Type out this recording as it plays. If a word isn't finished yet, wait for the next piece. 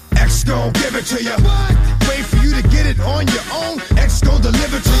X gon' give it to you. Wait for you to get it on your own. X gon'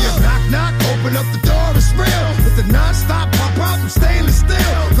 deliver to you. Knock, knock, open up the door, it's real. With the non-stop pop out from stainless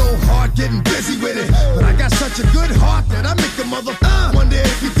steel. Go hard, getting busy with it. But I got such a good heart that I make a motherfucker wonder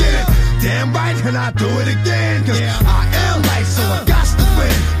if you did it. Damn right, and I do it again. Cause I am light, so I got to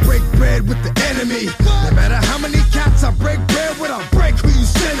win. Break bread with the enemy. No matter how many cats I break bread with, I'll break who you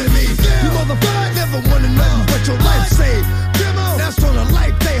sending me. You motherfucker never wanted nothing but your life saved. That's on a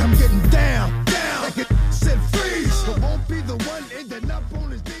life day, I'm getting down. Like it said freeze, but won't be the one ending up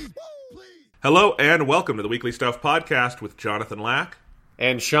on his knees. Hello and welcome to the Weekly Stuff Podcast with Jonathan Lack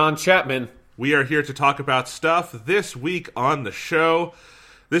and Sean Chapman. We are here to talk about stuff this week on the show.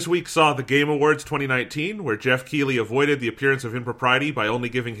 This week saw the Game Awards 2019, where Jeff Keighley avoided the appearance of impropriety by only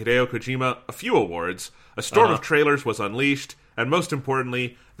giving Hideo Kojima a few awards. A storm of trailers was unleashed, and most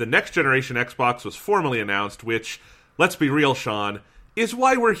importantly, the next generation Xbox was formally announced, which, let's be real, Sean, is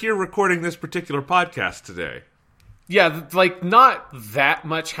why we're here recording this particular podcast today. Yeah, like, not that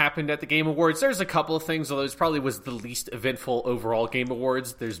much happened at the Game Awards. There's a couple of things, although it probably was the least eventful overall Game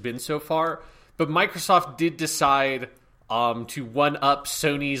Awards there's been so far. But Microsoft did decide to one-up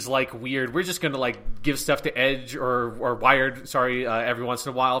Sony's, weird, we're just going to, give stuff to Edge or Wired, every once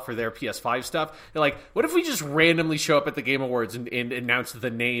in a while for their PS5 stuff. They're like, what if we just randomly show up at the Game Awards and announce the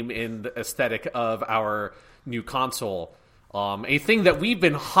name and the aesthetic of our new console? A thing that we've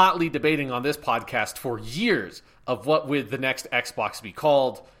been hotly debating on this podcast for years of what would the next Xbox be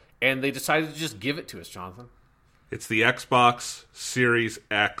called, and they decided to just give it to us, Jonathan. It's the Xbox Series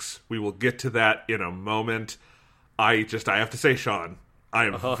X. We will get to that in a moment. I have to say, Sean, I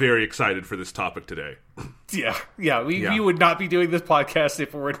am very excited for this topic today. We would not be doing this podcast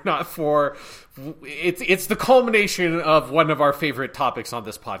if it were not for it's the culmination of one of our favorite topics on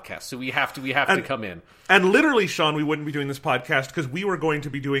this podcast. So we have to come in. And literally, Sean, we wouldn't be doing this podcast because we were going to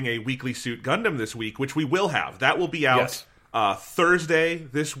be doing a Weekly Suit Gundam this week, which we will have. That will be out Thursday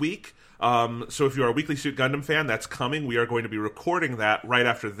this week. So if you're a Weekly Suit Gundam fan, that's coming. We are going to be recording that right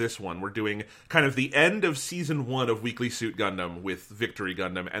after this one. We're doing kind of the end of Season 1 of Weekly Suit Gundam with Victory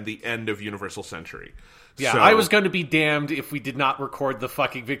Gundam and the end of Universal Century. Yeah, I was going to be damned if we did not record the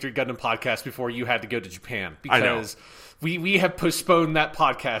fucking Victory Gundam podcast before you had to go to Japan. Because we have postponed that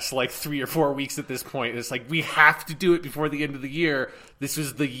podcast 3 or 4 weeks at this point. It's like, we have to do it before the end of the year. This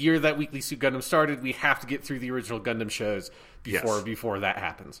was the year that Weekly Suit Gundam started. We have to get through the original Gundam shows before that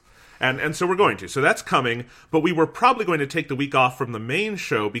happens. And so we're going to. So that's coming. But we were probably going to take the week off from the main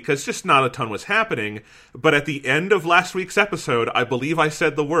show because just not a ton was happening. But at the end of last week's episode, I believe I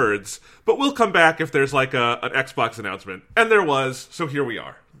said the words, but we'll come back if there's an Xbox announcement. And there was. So here we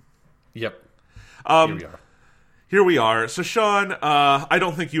are. Yep. Here we are. So Sean, I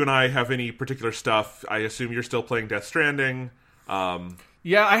don't think you and I have any particular stuff. I assume you're still playing Death Stranding.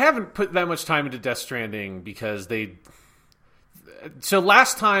 Yeah, I haven't put that much time into Death Stranding because So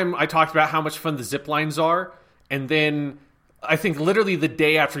last time I talked about how much fun the zip lines are, and then I think literally the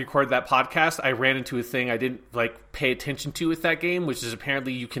day after we recorded that podcast, I ran into a thing I didn't pay attention to with that game, which is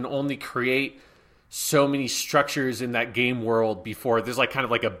apparently you can only create so many structures in that game world before there's kind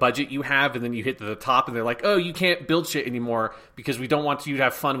of a budget you have, and then you hit to the top and they're like, oh, you can't build shit anymore because we don't want you to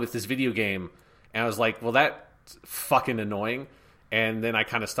have fun with this video game. And I was like, well, that's fucking annoying. And then I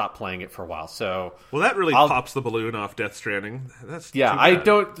kind of stopped playing it for a while. So, well, that really pops the balloon off Death Stranding. That's I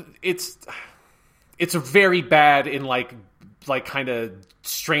don't. It's a very bad and kind of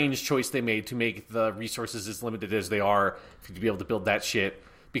strange choice they made to make the resources as limited as they are to be able to build that shit.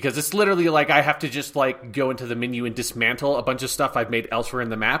 Because it's literally I have to just go into the menu and dismantle a bunch of stuff I've made elsewhere in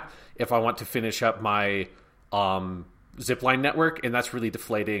the map if I want to finish up my zipline network, and that's really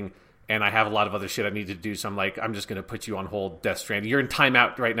deflating. And I have a lot of other shit I need to do, so I'm just going to put you on hold, Death Stranding. You're in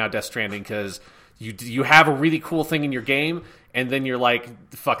timeout right now, Death Stranding, because you have a really cool thing in your game, and then you're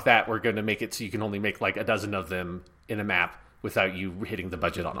like, fuck that, we're going to make it so you can only make a dozen of them in a map without you hitting the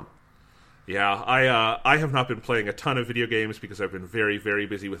budget on them. Yeah, I have not been playing a ton of video games because I've been very, very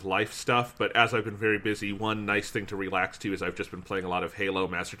busy with life stuff, but as I've been very busy, one nice thing to relax to is I've just been playing a lot of Halo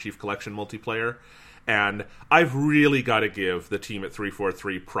Master Chief Collection multiplayer. And I've really got to give the team at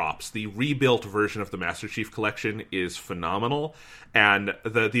 343 props. The rebuilt version of the Master Chief Collection is phenomenal. And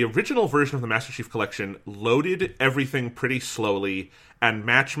the original version of the Master Chief Collection loaded everything pretty slowly. And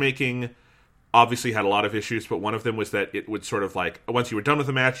matchmaking obviously had a lot of issues, but one of them was that it would sort of once you were done with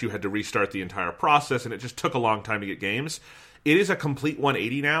the match, you had to restart the entire process. And it just took a long time to get games. it is a complete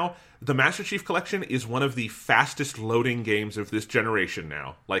 180 now. The Master Chief Collection is one of the fastest loading games of this generation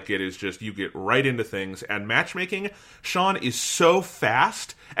now. Like, it is just, you get right into things. And matchmaking, Sean, is so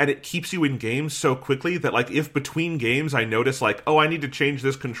fast, and it keeps you in games so quickly that, like, if between games I notice, like, oh, I need to change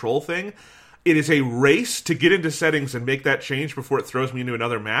this control thing, it is a race to get into settings and make that change before it throws me into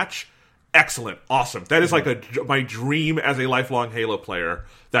another match. Excellent. Awesome. That is like my dream as a lifelong Halo player.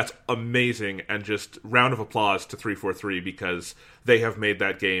 That's amazing, and just round of applause to 343 because they have made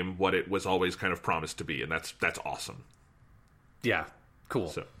that game what it was always kind of promised to be, and that's awesome. Yeah,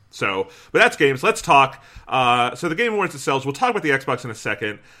 cool. So, but that's games. Let's talk. So the Game Awards themselves, we'll talk about the Xbox in a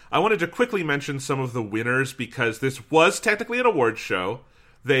second. I wanted to quickly mention some of the winners because this was technically an awards show.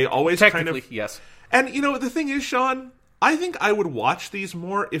 They always technically, yes. And, you know, the thing is, Sean, I think I would watch these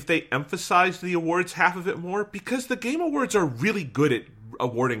more if they emphasized the awards half of it more, because the Game Awards are really good at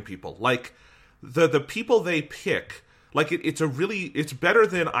awarding people. Like, the people they pick, like, it's better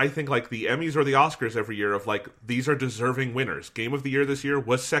than, I think, like, the Emmys or the Oscars every year of, like, these are deserving winners. Game of the Year this year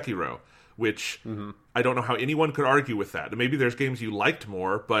was Sekiro, which I don't know how anyone could argue with that. Maybe there's games you liked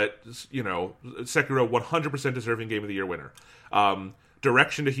more, but, you know, Sekiro, 100% deserving Game of the Year winner.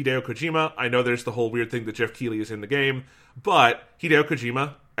 Direction to Hideo Kojima. I know there's the whole weird thing that Jeff Keighley is in the game, but Hideo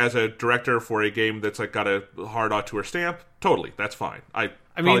Kojima, as a director for a game that's like got a hard auteur stamp, totally, that's fine.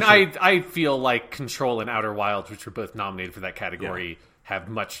 I feel like Control and Outer Wilds, which were both nominated for that category, have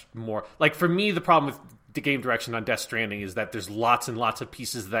much more. Like, for me, the problem with the game direction on Death Stranding is that there's lots and lots of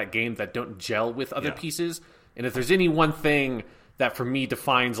pieces of that game that don't gel with other pieces, and if there's any one thing that for me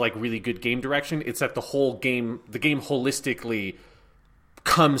defines like really good game direction, it's that the game holistically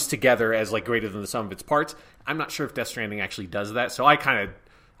comes together as like greater than the sum of its parts. I'm not sure if Death Stranding actually does that, so I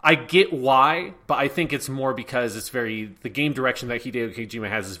get why, but I think it's more because the game direction that Hideo Kojima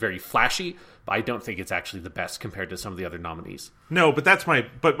has is very flashy, but I don't think it's actually the best compared to some of the other nominees. No, but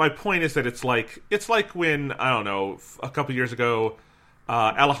my point is that it's like when, I don't know, a couple years ago,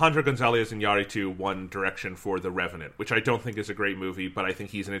 Alejandro Gonzalez Iñárritu won direction for The Revenant, which I don't think is a great movie, but I think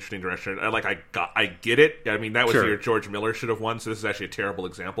he's an interesting director. I get it. I mean, that was the year George Miller should have won, so this is actually a terrible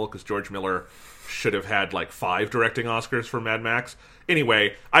example, because George Miller should have had like 5 directing Oscars for Mad Max.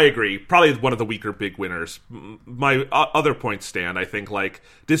 Anyway, I agree. Probably one of the weaker big winners. My other points stand. I think like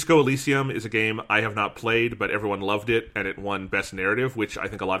Disco Elysium is a game I have not played, but everyone loved it, and it won Best Narrative, which I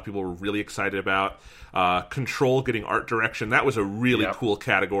think a lot of people were really excited about. Control getting art direction, that was a really cool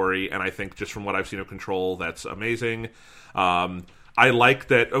category, and I think just from what I've seen of Control, that's amazing. I like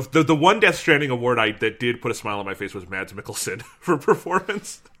that of the one Death Stranding award that did put a smile on my face was Mads Mikkelsen for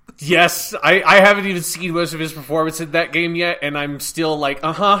performance. Yes, I haven't even seen most of his performance in that game yet, and I'm still like,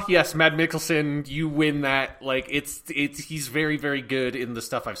 yes, Mads Mikkelsen, you win that. Like, he's very, very good in the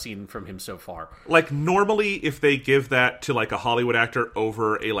stuff I've seen from him so far. Like, normally, if they give that to, like, a Hollywood actor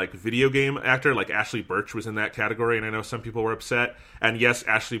over a, like, video game actor, like Ashley Birch was in that category, and I know some people were upset, and yes,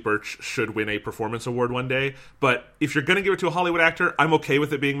 Ashley Birch should win a performance award one day, but if you're gonna give it to a Hollywood actor, I'm okay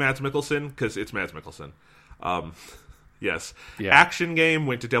with it being Mads Mikkelsen, because it's Mads Mikkelsen. Yes. Yeah. Action game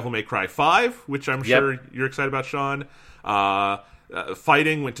went to Devil May Cry 5, which I'm sure you're excited about, Sean.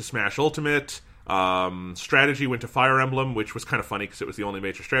 Fighting went to Smash Ultimate. Strategy went to Fire Emblem, which was kind of funny because it was the only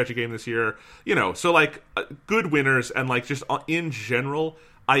major strategy game this year. You know, so like good winners, and like just in general,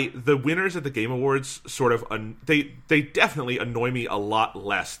 the winners at the Game Awards sort of they definitely annoy me a lot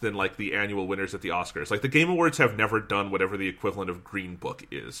less than like the annual winners at the Oscars. Like the Game Awards have never done whatever the equivalent of Green Book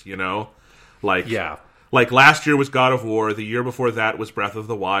is, you know? Like Like, last year was God of War. The year before that was Breath of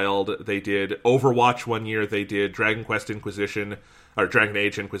the Wild. They did Overwatch one year. They did Dragon Quest Inquisition, or Dragon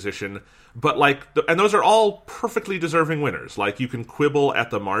Age Inquisition. But, like, and those are all perfectly deserving winners. Like, you can quibble at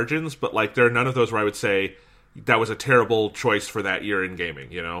the margins, but, like, there are none of those where I would say that was a terrible choice for that year in gaming,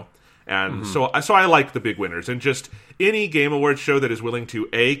 you know? And so I like the big winners. And just any Game Awards show that is willing to,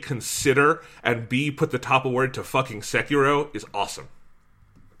 A, consider, and B, put the top award to fucking Sekiro is awesome.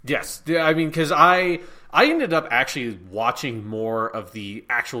 Yes. I mean, because I ended up actually watching more of the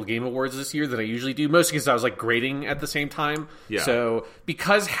actual Game Awards this year than I usually do, mostly because I was like grading at the same time. Yeah. So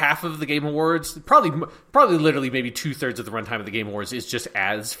because half of the Game Awards, probably literally maybe 2/3 of the runtime of the Game Awards is just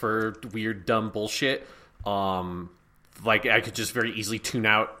ads for weird, dumb bullshit. Like I could just very easily tune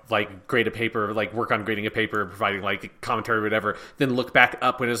out, like grade a paper, like work on grading a paper, providing like commentary or whatever, then look back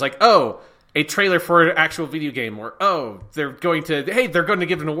up when it's like, oh, a trailer for an actual video game, or they're going to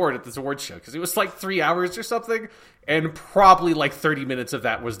give an award at this award show, because it was like 3 hours or something, and probably like 30 minutes of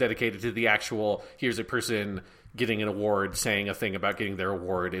that was dedicated to the actual, here's a person getting an award, saying a thing about getting their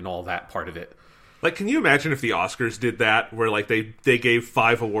award, and all that part of it. Like, can you imagine if the Oscars did that, where like they gave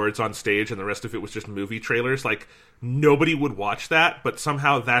 5 awards on stage and the rest of it was just movie trailers? Like, nobody would watch that, but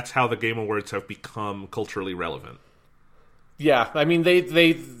somehow that's how the Game Awards have become culturally relevant. Yeah, I mean,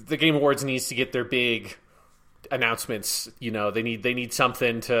 the Game Awards needs to get their big announcements. You know, they need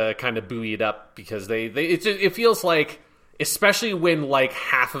something to kind of buoy it up, because it feels like, especially when like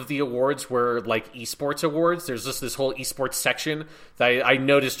half of the awards were like esports awards, there's just this whole esports section that I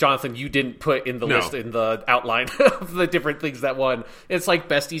noticed, Jonathan, you didn't put in the list, in the outline of the different things that won. It's like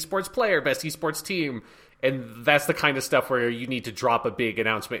best esports player, best esports team. And that's the kind of stuff where you need to drop a big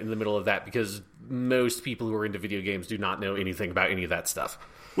announcement in the middle of that, because most people who are into video games do not know anything about any of that stuff.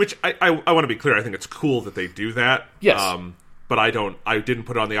 Which I want to be clear, I think it's cool that they do that. Yes. But I didn't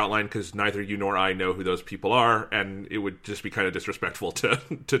put it on the outline because neither you nor I know who those people are, and it would just be kind of disrespectful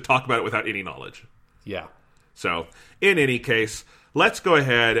to talk about it without any knowledge. Yeah. So, in any case, let's go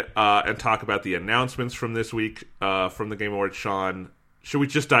ahead and talk about the announcements from this week from the Game Awards. Sean, should we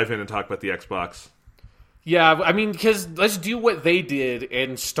just dive in and talk about the Xbox? Yeah, I mean, because let's do what they did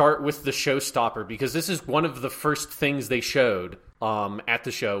and start with the showstopper, because this is one of the first things they showed at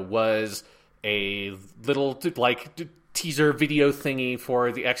the show, was a little teaser video thingy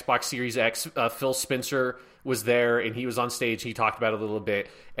for the Xbox Series X. Phil Spencer was there, and he was on stage. He talked about it a little bit,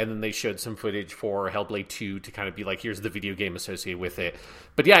 and then they showed some footage for Hellblade 2 to kind of be like, here's the video game associated with it.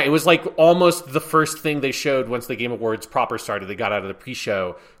 But yeah, it was like almost the first thing they showed once the Game Awards proper started. They got out of the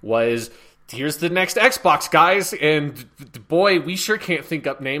pre-show, was, here's the next Xbox, guys, and boy, we sure can't think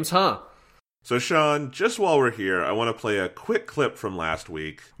up names, huh? So, Sean, just while we're here, I want to play a quick clip from last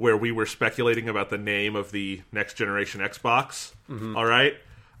week where we were speculating about the name of the next generation Xbox. Mm-hmm. All right?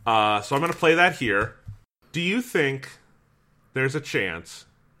 So I'm going to play that here. Do you think there's a chance,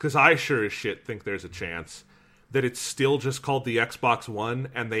 because I sure as shit think there's a chance, that it's still just called the Xbox One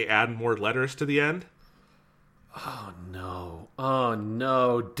and they add more letters to the end? Oh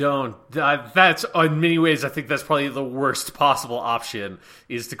no, don't. That's, in many ways, I think that's probably the worst possible option,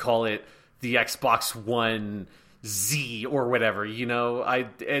 is to call it the Xbox One Z or whatever, you know?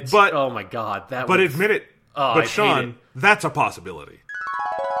 Oh my god. Admit it. But Sean, that's a possibility.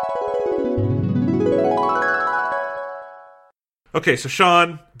 Okay, so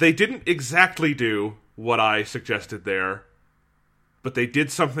Sean, they didn't exactly do what I suggested there, but they did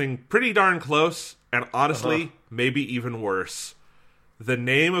something pretty darn close, and honestly, maybe even worse. The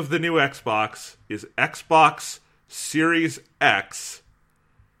name of the new Xbox is Xbox Series X.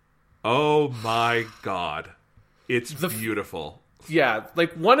 Oh my god. It's beautiful. Yeah,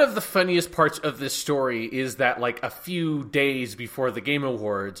 like, one of the funniest parts of this story is that, like, a few days before the Game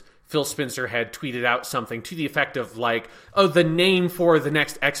Awards, Phil Spencer had tweeted out something to the effect of, like, oh, the name for the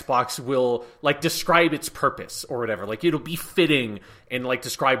next Xbox will, like, describe its purpose or whatever. Like, it'll be fitting and, like,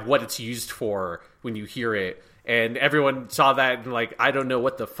 describe what it's used for when you hear it. And everyone saw that and, like, I don't know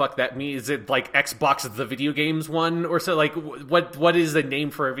what the fuck that means. Is it, like, Xbox the video games one? Or so, like, what is the name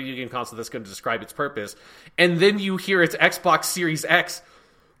for a video game console that's going to describe its purpose? And then you hear it's Xbox Series X.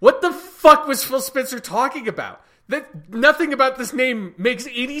 What the fuck was Phil Spencer talking about? That nothing about this name makes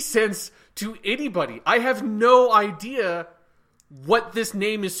any sense to anybody. I have no idea what this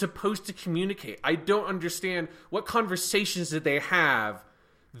name is supposed to communicate. I don't understand what conversations did they have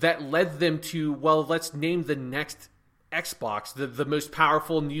that led them to, well, let's name the next Xbox, the most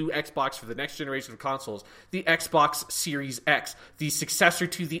powerful new Xbox for the next generation of consoles, the Xbox Series X. The successor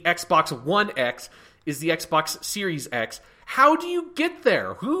to the Xbox One X is the Xbox Series X. How do you get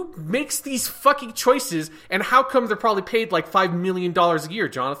there? Who makes these fucking choices, and how come they're probably paid like $5 million a year,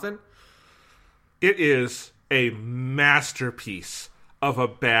 Jonathan? It is a masterpiece of a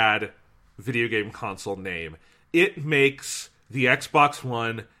bad video game console name. It makes the Xbox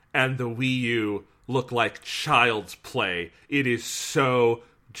One and the Wii U look like child's play. It is so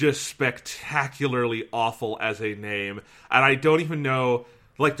just spectacularly awful as a name. And I don't even know,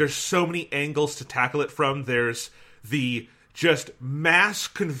 like, there's so many angles to tackle it from. There's the just mass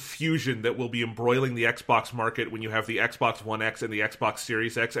confusion that will be embroiling the Xbox market when you have the Xbox One X and the Xbox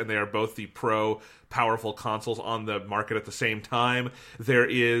Series X, and they are both the pro powerful consoles on the market at the same time. There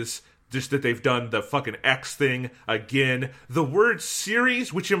is just that they've done the fucking X thing again. The word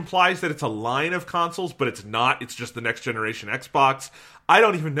series, which implies that it's a line of consoles, but it's not. It's just the next generation Xbox. I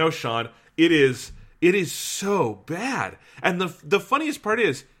don't even know, Sean. It is so bad. And the funniest part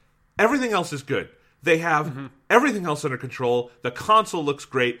is, everything else is good. They have everything else under control. The console looks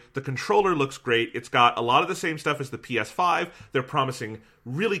great. The controller looks great. It's got a lot of the same stuff as the PS5. They're promising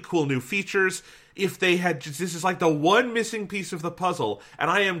really cool new features. If they had just, this is like the one missing piece of the puzzle, and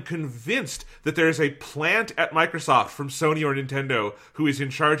I am convinced that there is a plant at Microsoft from Sony or Nintendo who is in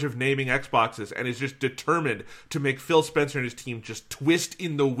charge of naming Xboxes and is just determined to make Phil Spencer and his team just twist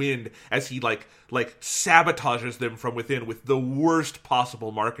in the wind as he like sabotages them from within with the worst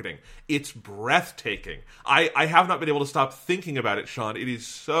possible marketing. It's breathtaking. I have not been able to stop thinking about it, Sean. It is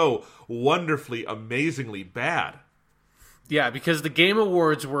so wonderfully, amazingly bad. Yeah, because the Game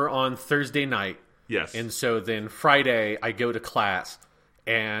Awards were on Thursday night. Yes. And so then Friday I go to class,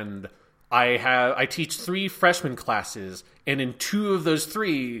 and I teach 3 freshman classes, and in 2 of those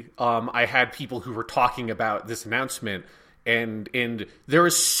 3, I had people who were talking about this announcement, and there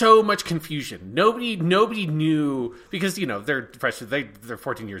was so much confusion. Nobody knew, because they're freshmen, they're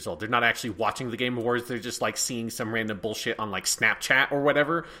 14 years old. They're not actually watching the Game Awards. They're just like seeing some random bullshit on like Snapchat or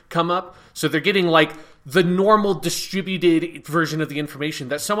whatever come up. So they're getting like the normal distributed version of the information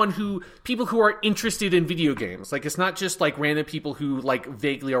that people who are interested in video games. Like, it's not just like random people who like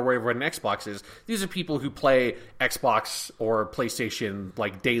vaguely are aware of what an Xbox is. These are people who play Xbox or PlayStation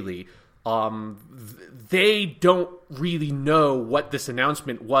like daily. They don't really know what this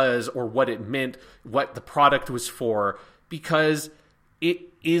announcement was or what it meant, what the product was for, because it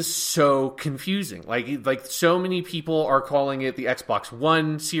is so confusing. Like so many people are calling it the Xbox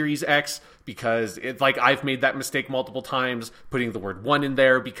One Series X because I've made that mistake multiple times putting the word one in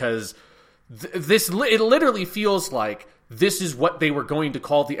there, because it literally feels like this is what they were going to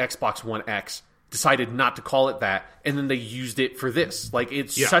call the Xbox One X, decided not to call it that, and then they used it for this. Like,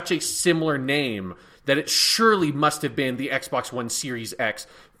 it's such a similar name that it surely must have been the Xbox One Series X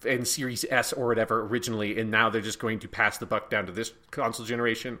and Series S or whatever originally, and now they're just going to pass the buck down to this console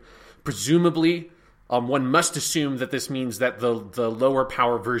generation. Presumably, one must assume that this means that the lower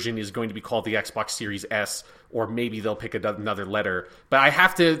power version is going to be called the Xbox Series S, or maybe they'll pick another letter. But I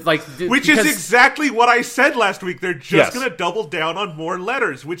have to, which is exactly what I said last week. They're just going to double down on more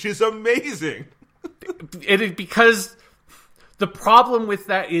letters, which is amazing. Because the problem with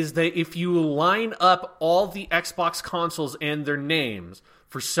that is that if you line up all the Xbox consoles and their names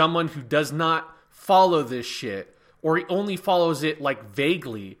for someone who does not follow this shit, or only follows it like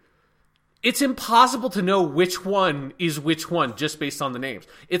vaguely, it's impossible to know which one is which one just based on the names.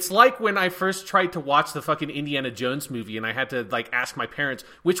 It's like when I first tried to watch the fucking Indiana Jones movie and I had to ask my parents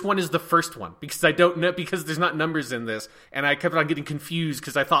which one is the first one, because I don't know, because there's not numbers in this, and I kept on getting confused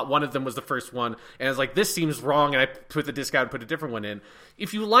because I thought one of them was the first one, and I was like, this seems wrong, and I put the disc out and put a different one in.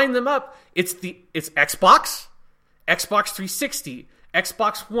 If you line them up, it's Xbox, Xbox 360,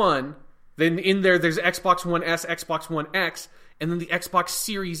 Xbox One, then in there's Xbox One S, Xbox One X, and then the Xbox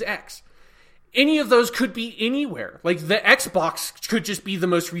Series X. Any of those could be anywhere. Like, the Xbox could just be the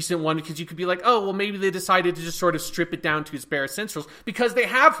most recent one, because you could be like, oh, well, maybe they decided to just sort of strip it down to its bare essentials because they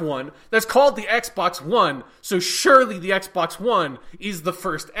have one that's called the Xbox One, so surely the Xbox One is the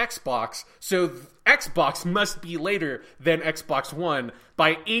first Xbox, so Xbox must be later than Xbox One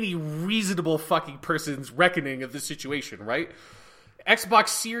by any reasonable fucking person's reckoning of the situation, right? Xbox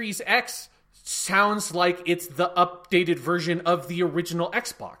Series X sounds like it's the updated version of the original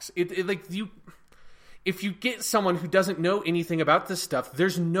Xbox. If you get someone who doesn't know anything about this stuff,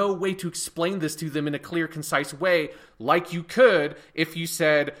 there's no way to explain this to them in a clear, concise way, like you could if you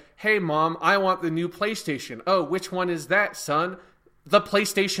said, hey, Mom, I want the new PlayStation. Oh, which one is that, son? The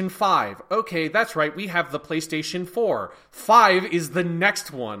PlayStation 5. Okay, that's right, we have the PlayStation 4. 5 is the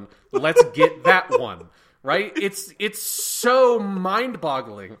next one. Let's get that one. Right? It's so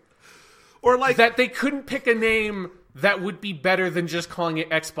mind-boggling. Or that they couldn't pick a name that would be better than just calling it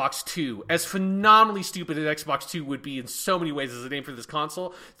Xbox 2. As phenomenally stupid as Xbox 2 would be in so many ways as a name for this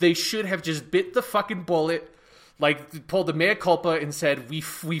console, they should have just bit the fucking bullet, pulled the mea culpa and said, we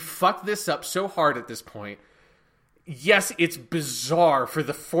fucked this up so hard at this point. Yes, it's bizarre for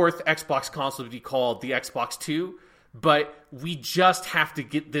the 4th Xbox console to be called the Xbox 2, but we just have to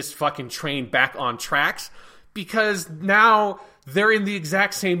get this fucking train back on tracks, because now they're in the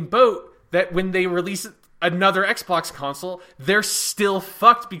exact same boat that when they release another Xbox console, they're still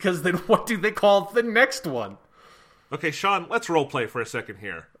fucked, because then what do they call the next one? Okay, Sean, let's roleplay for a second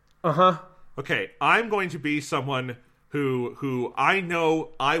here. Uh-huh. Okay, I'm going to be someone who I know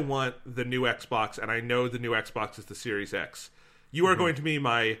I want the new Xbox, and I know the new Xbox is the Series X. You are going to be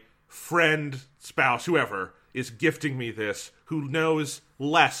my friend, spouse, whoever is gifting me this, who knows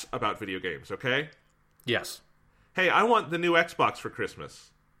less about video games, okay? Yes. Hey, I want the new Xbox for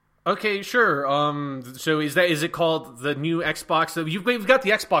Christmas. Okay, sure. So is it called the new Xbox? You've got the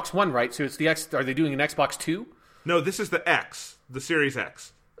Xbox One, right? So it's are they doing an Xbox 2? No, this is the X, the Series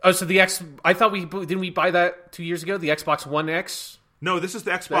X. Oh, so the X. I thought didn't we buy that 2 years ago? The Xbox One X. No, this is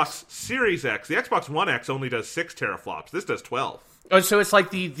the Xbox Series X. The Xbox One X only does 6 teraflops. This does 12. Oh, so it's like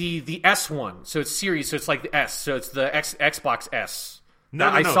the S one. So it's series. So it's like the S. So it's the Xbox S. No,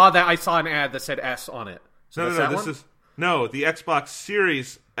 I saw an ad that said S on it. So No, the Xbox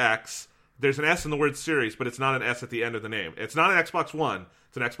Series X. There's an S in the word series, but it's not an S at the end of the name. It's not an Xbox One.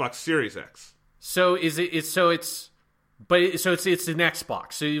 It's an Xbox Series X. So it's an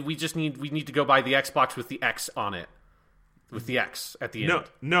Xbox. So we need to go buy the Xbox with the X on it, with the X at the end.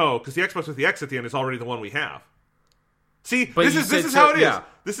 No, because the Xbox with the X at the end is already the one we have. See, this is how it is. Yeah.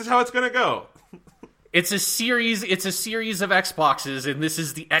 This is how it's going to go. It's a series. It's a series of Xboxes, and this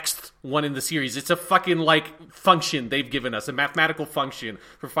is the X one in the series. It's a fucking function they've given us, a mathematical function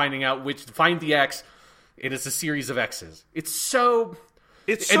for finding out find the X. And it's a series of X's. It's so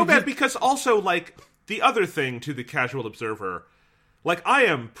bad because also the other thing to the casual observer, I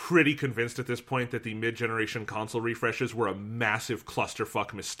am pretty convinced at this point that the mid-generation console refreshes were a massive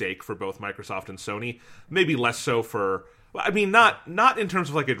clusterfuck mistake for both Microsoft and Sony. Maybe less so for, not in terms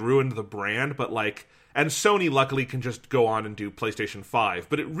of it ruined the brand, but and Sony luckily can just go on and do PlayStation 5,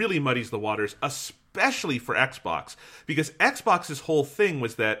 but it really muddies the waters, especially for Xbox, because Xbox's whole thing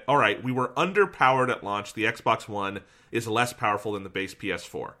was that, all right, we were underpowered at launch. The Xbox One is less powerful than the base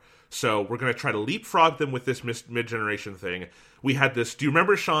PS4. So we're going to try to leapfrog them with this mid-generation thing. We had this, do you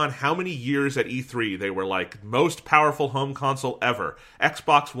remember, Sean, how many years at E3 they were most powerful home console ever,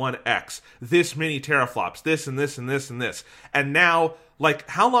 Xbox One X, this many teraflops, this and this and this and this. And now,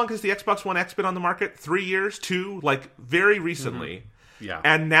 how long has the Xbox One X been on the market? 3 years? 2? Very recently. Mm-hmm. Yeah.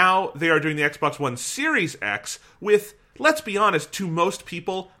 And now they are doing the Xbox One Series X with, let's be honest, to most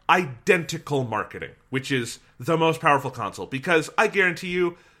people, identical marketing, which is the most powerful console. Because I guarantee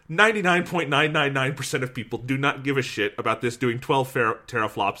you, 99.999% of people do not give a shit about this doing 12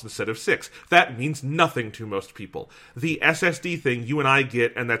 teraflops instead of 6. That means nothing to most people. The SSD thing you and I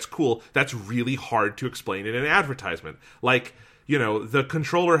get, and that's cool, that's really hard to explain in an advertisement. The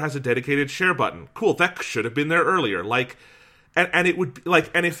controller has a dedicated share button. Cool, that should have been there earlier. And it would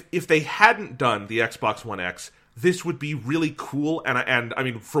and if they hadn't done the Xbox One X, this would be really cool, and I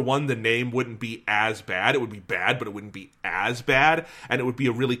mean, for one, the name wouldn't be as bad. It would be bad, but it wouldn't be as bad, and it would be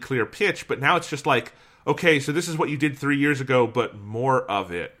a really clear pitch. But now it's just okay, so this is what you did 3 years ago, but more of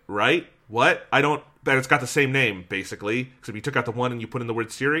it, right? What? But it's got the same name, basically, because if you took out the one and you put in the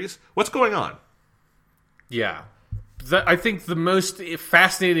word series, what's going on? Yeah. I think the most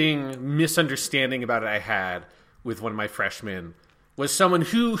fascinating misunderstanding about it I had with one of my freshmen was someone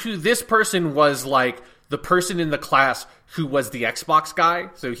who this person was the person in the class who was the Xbox guy.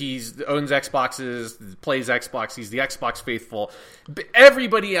 So he owns Xboxes, plays Xbox, he's the Xbox faithful. But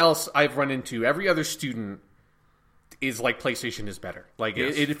everybody else I've run into, every other student, is PlayStation is better.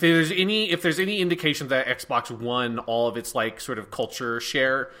 Yes. If there's any indication that Xbox won all of its sort of culture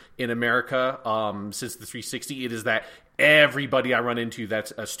share in America since the 360, it is that everybody I run into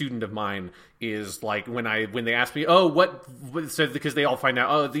that's a student of mine is when they ask me, because they all find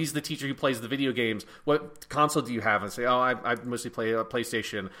out, he's the teacher who plays the video games. What console do you have? And I say, I mostly play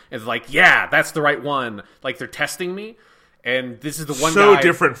PlayStation. And they're yeah, that's the right one. They're testing me. And this is the one so guy...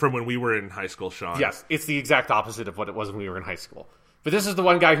 different from when we were in high school, Sean. Yes, it's the exact opposite of what it was when we were in high school. But this is the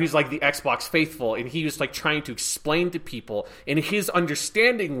one guy who's the Xbox faithful, and he was trying to explain to people, and his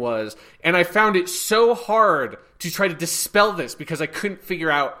understanding was, and I found it so hard to try to dispel this because I couldn't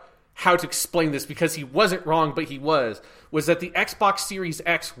figure out how to explain this because he wasn't wrong, but he was that the Xbox Series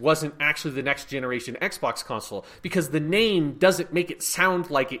X wasn't actually the next generation Xbox console because the name doesn't make it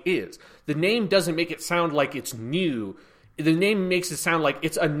sound like it is. The name doesn't make it sound like it's new. The name makes it sound like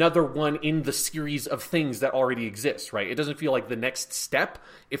it's another one in the series of things that already exist, right? It doesn't feel like the next step.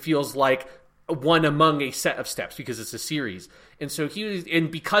 It feels like one among a set of steps because it's a series. And so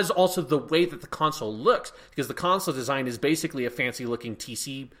because also the way that the console looks, because the console design is basically a fancy looking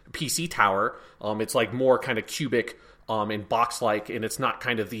PC tower. It's more kind of cubic and box-like, and it's not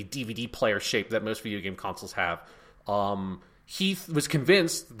kind of the DVD player shape that most video game consoles have. He was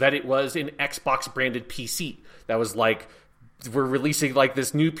convinced that it was an Xbox branded PC. That was we're releasing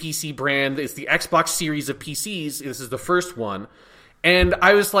this new PC brand. It's the Xbox series of PCs. This is the first one. And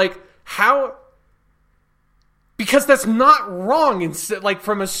I was how? Because that's not wrong. And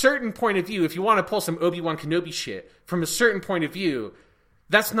from a certain point of view, if you want to pull some Obi-Wan Kenobi shit, from a certain point of view,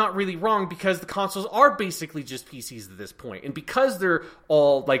 that's not really wrong because the consoles are basically just PCs at this point. And because they're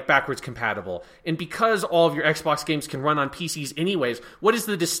all backwards compatible, and because all of your Xbox games can run on PCs anyways, what is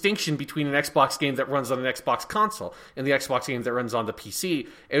the distinction between an Xbox game that runs on an Xbox console and the Xbox game that runs on the PC?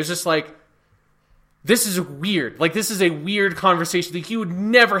 It was just this is weird. Like, this is a weird conversation. Like, you would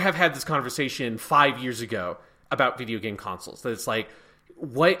never have had this conversation 5 years ago about video game consoles. That it's like,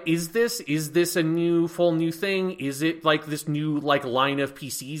 what is this? Is this a full new thing? Is it like this new like line of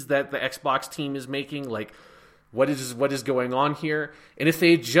PCs that the Xbox team is making? Like, what is going on here? And if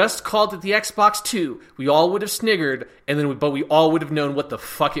they had just called it the Xbox 2, we all would have sniggered, but we all would have known what the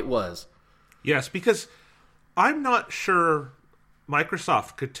fuck it was. Yes, because I'm not sure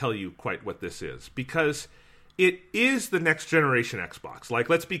Microsoft could tell you quite what this is, because it is the next generation Xbox. Like,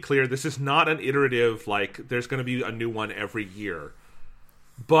 let's be clear, this is not an iterative, like, there's going to be a new one every year.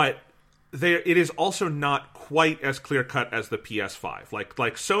 But it is also not quite as clear-cut as the PS5.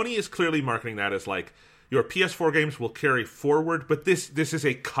 Like Sony is clearly marketing that as, like, your PS4 games will carry forward, but this is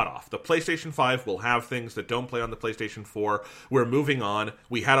a cutoff. The PlayStation 5 will have things that don't play on the PlayStation 4. We're moving on.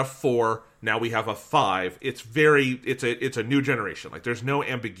 We had a 4, now we have a 5. It's a new generation. Like, there's no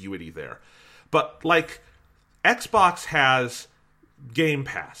ambiguity there. But, like, Xbox has Game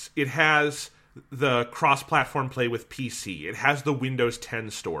Pass. It has the cross-platform play with PC. It has the Windows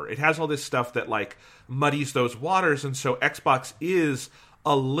 10 store. It has all this stuff that, like, muddies those waters, and so Xbox is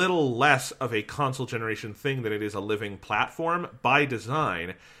a little less of a console generation thing than it is a living platform by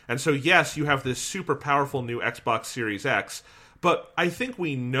design. And so, yes, you have this super powerful new Xbox Series X, but I think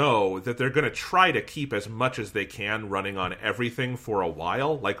we know that they're going to try to keep as much as they can running on everything for a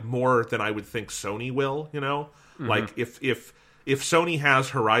while, like more than I would think Sony will, you know? Mm-hmm. Like, if Sony has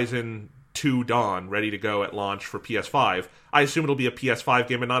Horizon 2 Dawn ready to go at launch for PS5, I assume it'll be a PS5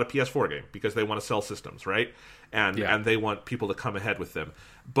 game and not a PS4 game, because they want to sell systems, right? And they want people to come ahead with them.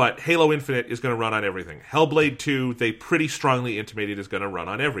 But Halo Infinite is going to run on everything. Hellblade 2, they pretty strongly intimated, is going to run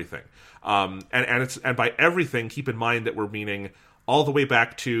on everything. And by everything, keep in mind that we're meaning all the way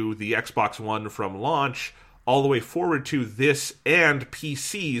back to the Xbox One from launch, all the way forward to this and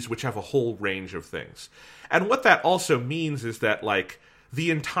PCs, which have a whole range of things. And what that also means is that, like,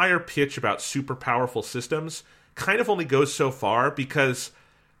 the entire pitch about super powerful systems kind of only goes so far, because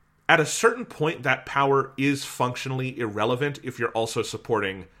at a certain point, that power is functionally irrelevant if you're also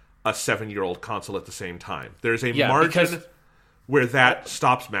supporting a 7-year-old console at the same time. There's a margin where that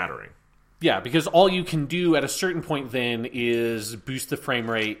stops mattering. Yeah, because all you can do at a certain point then is boost the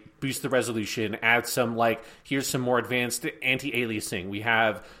frame rate, boost the resolution, add some, like, here's some more advanced anti-aliasing. We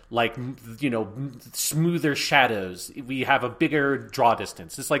have, like, you know, smoother shadows. We have a bigger draw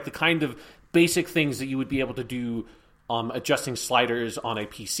distance. It's like the kind of basic things that you would be able to do adjusting sliders on a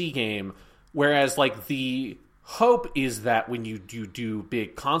PC game, whereas, like, the hope is that when you do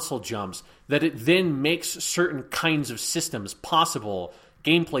big console jumps, that it then makes certain kinds of systems possible,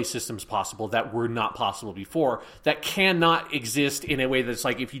 gameplay systems possible, that were not possible before, that cannot exist in a way that's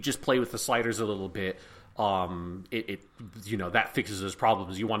like, if you just play with the sliders a little bit, that fixes those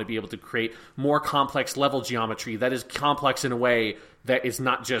problems. You want to be able to create more complex level geometry that is complex in a way that is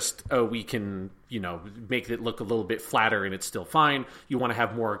not just, we can, make it look a little bit flatter and it's still fine. You want to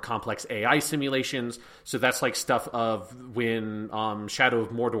have more complex AI simulations. So that's like stuff of when Shadow of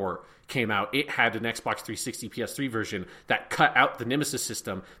Mordor came out. It had an Xbox 360 PS3 version that cut out the Nemesis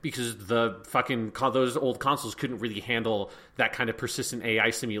system because those old consoles couldn't really handle that kind of persistent AI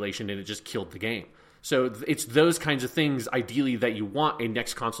simulation, and it just killed the game. So it's those kinds of things, ideally, that you want a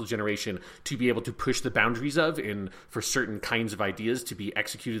next console generation to be able to push the boundaries of, and for certain kinds of ideas to be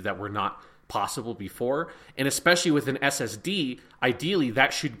executed that were not possible before. And especially with an SSD, ideally,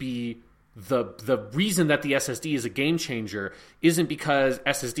 that should be the reason that the SSD is a game changer isn't because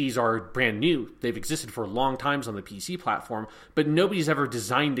SSDs are brand new. They've existed for long times on the PC platform, but nobody's ever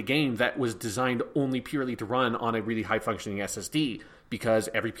designed a game that was designed only purely to run on a really high-functioning SSD, because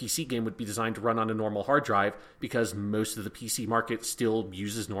every PC game would be designed to run on a normal hard drive, because most of the PC market still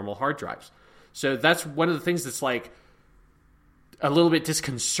uses normal hard drives. So that's one of the things that's like a little bit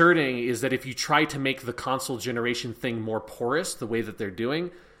disconcerting, is that if you try to make the console generation thing more porous the way that they're doing,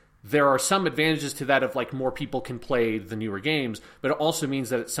 there are some advantages to that of, like, more people can play the newer games, but it also means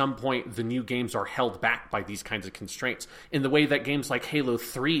that at some point the new games are held back by these kinds of constraints, in the way that games like Halo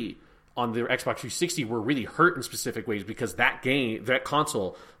 3 on the Xbox 360 were really hurt in specific ways, because that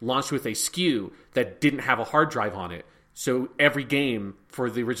console launched with a SKU that didn't have a hard drive on it. So every game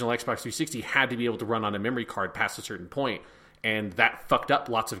for the original Xbox 360 had to be able to run on a memory card past a certain point. And that fucked up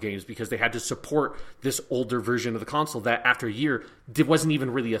lots of games because they had to support this older version of the console that after a year wasn't even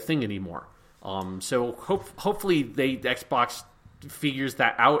really a thing anymore. So hopefully the Xbox figures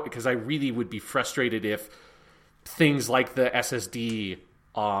that out, because I really would be frustrated if things like the SSD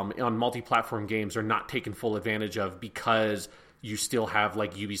on multi-platform games are not taken full advantage of, because you still have,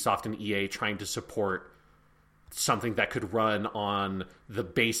 like, Ubisoft and EA trying to support something that could run on the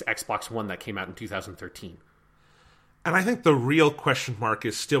base Xbox One that came out in 2013. And I think the real question mark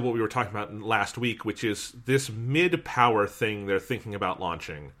is still what we were talking about last week, which is this mid-power thing they're thinking about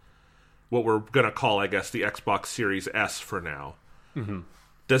launching. What we're going to call, I guess, the Xbox Series S for now. Mm-hmm.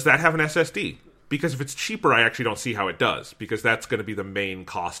 Does that have an SSD? Because if it's cheaper, I actually don't see how it does, because that's going to be the main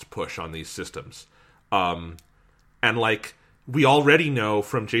cost push on these systems. And, like, we already know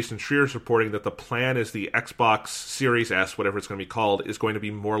from Jason Schreier's reporting that the plan is the Xbox Series S, whatever it's going to be called, is going to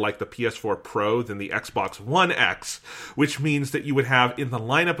be more like the PS4 Pro than the Xbox One X, which means that you would have, in the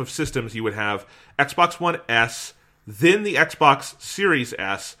lineup of systems, you would have Xbox One S, then the Xbox Series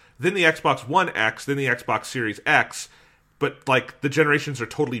S, then the Xbox One X, then the Xbox Series X, but, like, the generations are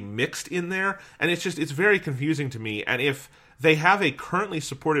totally mixed in there, and it's very confusing to me, and if they have a currently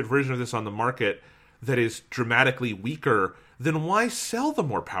supported version of this on the market that is dramatically weaker, then why sell the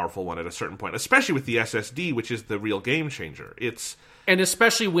more powerful one at a certain point? Especially with the SSD, which is the real game changer. And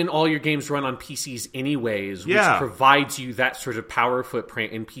especially when all your games run on PCs anyways, which provides you that sort of power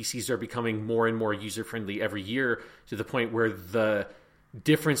footprint, and PCs are becoming more and more user-friendly every year to the point where the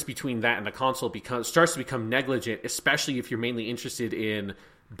difference between that and the console starts to become negligent, especially if you're mainly interested in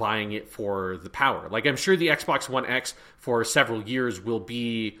buying it for the power. Like, I'm sure the Xbox One X for several years will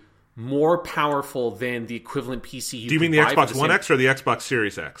be more powerful than the equivalent PC Do you mean the Xbox One X or the Xbox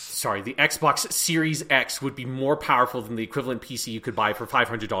Series X? Sorry, the Xbox Series X would be more powerful than the equivalent PC you could buy for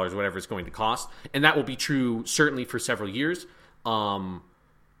 $500, whatever it's going to cost. And that will be true certainly for several years.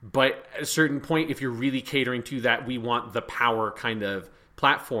 But at a certain point, if you're really catering to that, we want the power kind of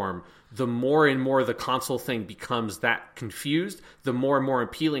platform, the more and more the console thing becomes that confused, the more and more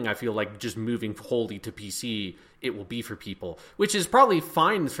appealing I feel like just moving wholly to PC it will be for people, which is probably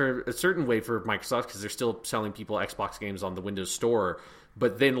fine for a certain way for Microsoft because they're still selling people Xbox games on the Windows Store.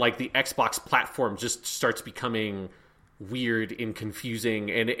 But then, like, the Xbox platform just starts becoming weird and confusing,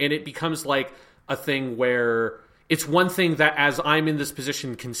 and it becomes like a thing where it's one thing that, as I'm in this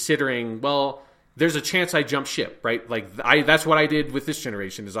position considering, well, there's a chance I jump ship, right? Like, that's what I did with this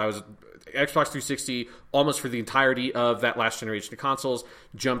generation, is I was Xbox 360 almost for the entirety of that last generation of consoles,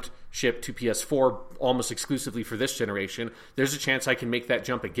 jumped ship to PS4 almost exclusively for this generation. There's a chance I can make that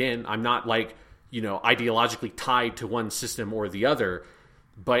jump again. I'm not, like, ideologically tied to one system or the other.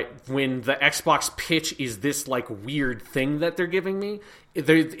 But when the Xbox pitch is this, like, weird thing that they're giving me,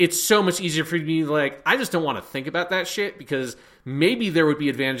 it's so much easier for me, like, I just don't want to think about that shit, because maybe there would be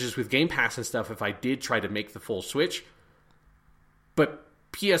advantages with Game Pass and stuff if I did try to make the full switch. But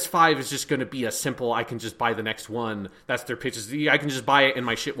PS5 is just going to be a simple, I can just buy the next one. That's their pitches. I can just buy it and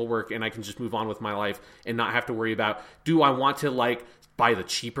my shit will work and I can just move on with my life and not have to worry about, do I want to, like, buy the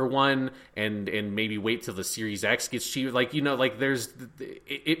cheaper one and maybe wait till the Series X gets cheaper? Like,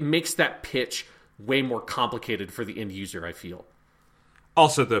 it makes that pitch way more complicated for the end user, I feel.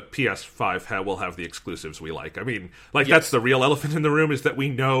 Also, the PS5 will have the exclusives we like. I mean, like, yes. That's the real elephant in the room, is that we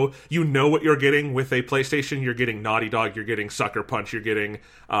know, what you're getting with a PlayStation. You're getting Naughty Dog, you're getting Sucker Punch, you're getting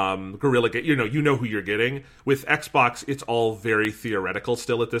Guerrilla Games. You know who you're getting. With Xbox, it's all very theoretical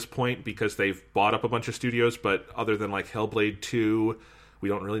still at this point, because they've bought up a bunch of studios, but other than, like, Hellblade 2, we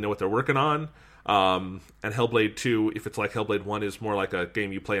don't really know what they're working on. And Hellblade 2, if it's like Hellblade 1, is more like a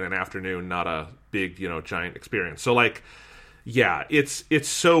game you play in an afternoon, not a big, giant experience. So, like, yeah, it's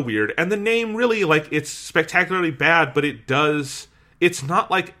so weird. And the name really, like, it's spectacularly bad, but it's not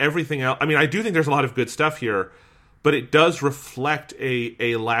like everything else. I mean, I do think there's a lot of good stuff here, but it does reflect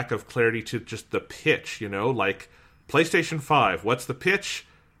a lack of clarity to just the pitch, like PlayStation 5. What's the pitch?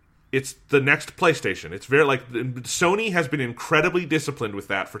 It's the next PlayStation. It's very, like, Sony has been incredibly disciplined with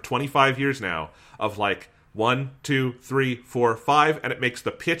that for 25 years now, of, like, 1, 2, 3, 4, 5, and it makes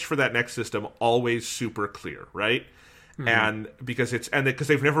the pitch for that next system always super clear, right? Mm-hmm. And because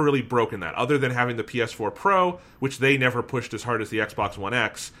they've never really broken that, other than having the PS4 Pro, which they never pushed as hard as the Xbox One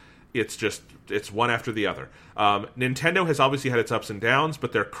X. It's one after the other. Nintendo has obviously had its ups and downs,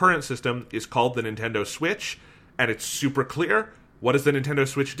 but their current system is called the Nintendo Switch, and it's super clear. What does the Nintendo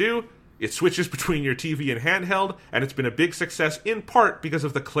Switch do? It switches between your TV and handheld, and it's been a big success in part because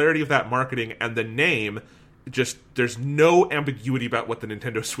of the clarity of that marketing and the name. Just, there's no ambiguity about what the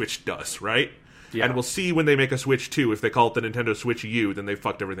Nintendo Switch does, right? Yeah. And we'll see when they make a Switch 2, if they call it the Nintendo Switch U, then they've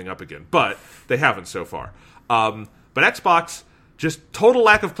fucked everything up again. But they haven't so far. But Xbox, just total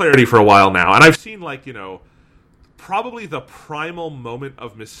lack of clarity for a while now. And I've seen, like, probably the primal moment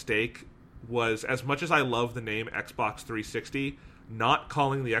of mistake was, as much as I love the name Xbox 360, not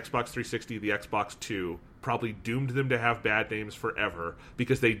calling the Xbox 360 the Xbox 2 probably doomed them to have bad names forever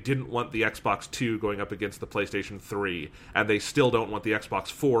because they didn't want the Xbox 2 going up against the PlayStation 3, and they still don't want the Xbox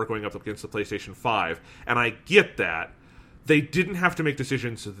 4 going up against the PlayStation 5. And I get that. They didn't have to make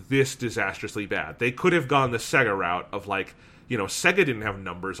decisions this disastrously bad. They could have gone the Sega route of, like, you know, Sega didn't have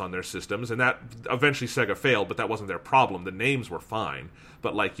numbers on their systems, and that eventually Sega failed, but that wasn't their problem. The names were fine.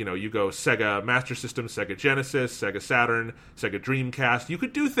 But, like, you know, you go Sega Master System, Sega Genesis, Sega Saturn, Sega Dreamcast. You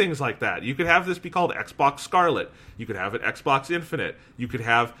could do things like that. You could have this be called Xbox Scarlet. You could have it Xbox Infinite. You could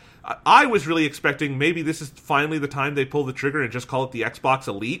have... I was really expecting maybe this is finally the time they pull the trigger and just call it the Xbox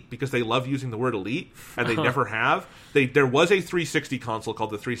Elite, because they love using the word Elite, and they never have. There was a 360 console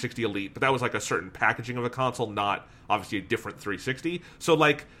called the 360 Elite, but that was like a certain packaging of a console, not obviously a different 360. So,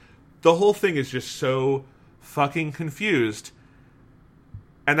 like, the whole thing is just so fucking confused.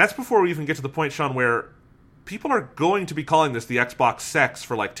 And that's before we even get to the point, Sean, where people are going to be calling this the Xbox Sex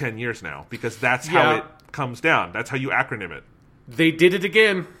for like 10 years now, because that's how it comes down. That's how you acronym it. They did it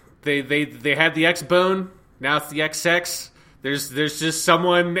again. They had the X-Bone, now it's the XX. There's just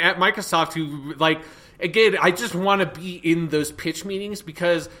someone at Microsoft who, like, again, I just want to be in those pitch meetings,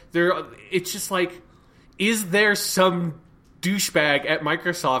 because it's just like, is there some douchebag at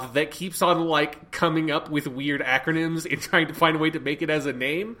Microsoft that keeps on, like, coming up with weird acronyms and trying to find a way to make it as a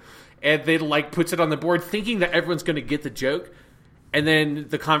name, and then, like, puts it on the board thinking that everyone's going to get the joke? And then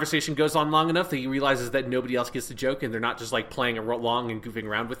the conversation goes on long enough that he realizes that nobody else gets the joke, and they're not just like playing along and goofing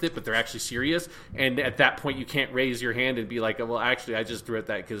around with it, but they're actually serious. And at that point, you can't raise your hand and be like, oh, well, actually, I just wrote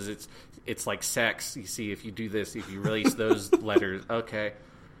that because it's like sex. You see, if you do this, if you release those letters, okay,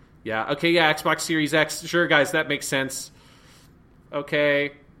 yeah, Xbox Series X, sure, guys, that makes sense.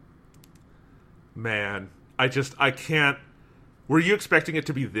 Okay, man, I can't. Were you expecting it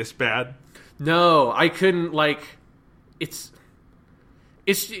to be this bad? No, I couldn't. Like, it's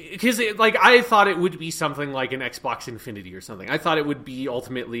because, like, I thought it would be something like an Xbox Infinity or something. I thought it would be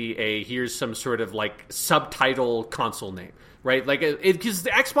ultimately here's some sort of, like, subtitle console name, right? Like, because the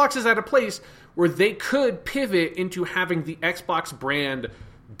Xbox is at a place where they could pivot into having the Xbox brand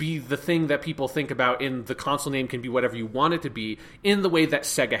be the thing that people think about, and the console name can be whatever you want it to be, in the way that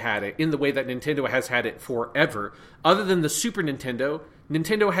Sega had it, in the way that Nintendo has had it forever. Other than the Super Nintendo,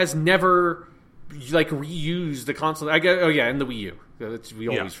 Nintendo has never, like, reused the console. I guess, and the Wii U. We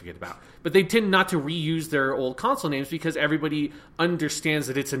always forget about. But they tend not to reuse their old console names because everybody understands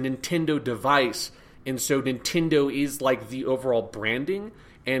that it's a Nintendo device, and so Nintendo is, like, the overall branding,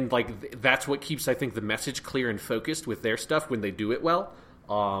 and, like, that's what keeps, I think, the message clear and focused with their stuff when they do it well.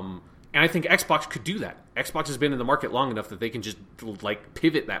 And I think Xbox could do that. Xbox has been in the market long enough that they can just, like,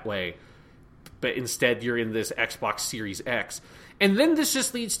 pivot that way. But instead, you're in this Xbox Series X. And then this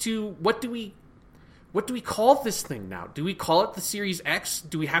just leads to, what do we call this thing now? Do we call it the Series X?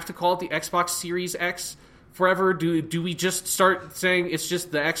 Do we have to call it the Xbox Series X forever? Do we just start saying it's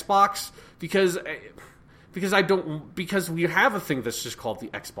just the Xbox? Because we have a thing that's just called the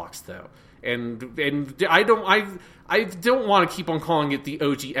Xbox, though. And I don't want to keep on calling it the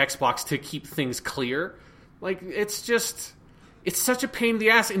OG Xbox to keep things clear. Like, it's such a pain in the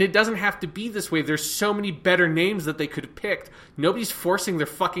ass, and it doesn't have to be this way. There's so many better names that they could have picked. Nobody's forcing their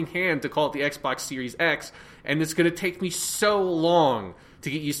fucking hand to call it the Xbox Series X, and it's going to take me so long to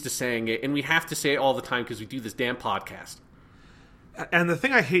get used to saying it, and we have to say it all the time because we do this damn podcast. And the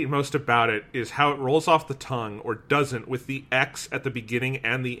thing I hate most about it is how it rolls off the tongue, or doesn't, with the X at the beginning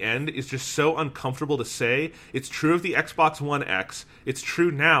and the end, is just so uncomfortable to say. It's true of the Xbox One X. It's true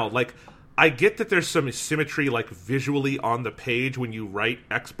now. Like, I get that there's some symmetry, like, visually on the page when you write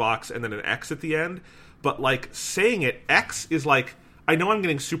Xbox and then an X at the end, but, like, saying it, X is like, I know I'm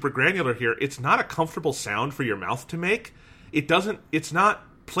getting super granular here, it's not a comfortable sound for your mouth to make. It's not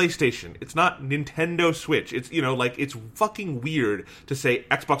PlayStation, it's not Nintendo Switch, it's, you know, like, it's fucking weird to say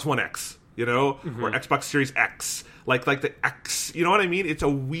Xbox One X, you know, or Xbox Series X, like the X, you know what I mean? It's a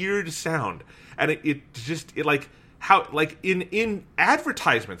weird sound, and it just like, how, like, in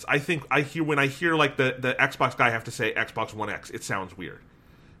advertisements, I think when I hear like the Xbox guy have to say Xbox One X, it sounds weird.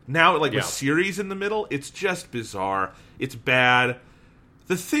 Now, like, with Series in the middle, it's just bizarre. It's bad.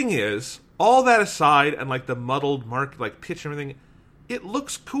 The thing is, all that aside, and, like, the muddled pitch and everything, it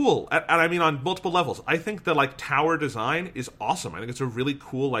looks cool. And I mean, on multiple levels. I think the, like, tower design is awesome. I think it's a really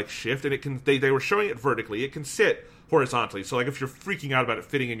cool, like, shift, and it can, they were showing it vertically. It can sit horizontally. So, like, if you're freaking out about it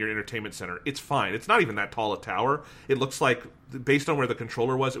fitting in your entertainment center, it's fine. It's not even that tall a tower. It looks like, based on where the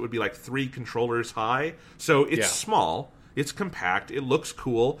controller was, it would be like 3 controllers high. So it's small, It's compact. It looks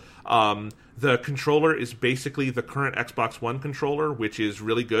cool. The controller is basically the current Xbox One controller, which is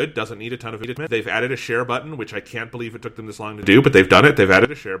really good. Doesn't need a ton of adjustment. They've added a share button, which I can't believe it took them this long to do, but they've done it. They've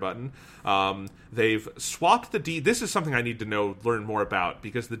added a share button. They've swapped the D. This is something I need to learn more about,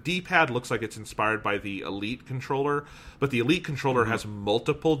 because the D-pad looks like it's inspired by the Elite controller, but the Elite controller has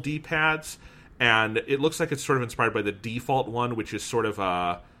multiple D-pads, and it looks like it's sort of inspired by the default one, which is sort of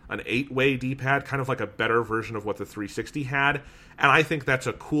an 8-way D-pad, kind of like a better version of what the 360 had. And I think that's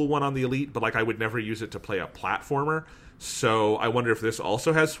a cool one on the Elite, but I would never use it to play a platformer. So I wonder if this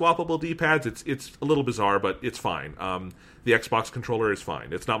also has swappable D-pads. It's a little bizarre, but it's fine. The Xbox controller is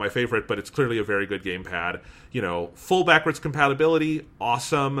fine. It's not my favorite, but it's clearly a very good gamepad. Full backwards compatibility,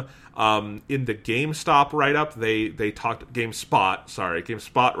 awesome. In the GameSpot write-up, they talked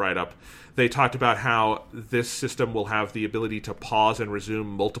GameSpot write-up. They talked about how this system will have the ability to pause and resume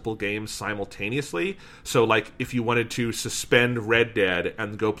multiple games simultaneously. So, if you wanted to suspend Red Dead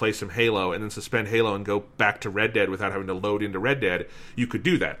and go play some Halo, and then suspend Halo and go back to Red Dead without having to load into Red Dead, you could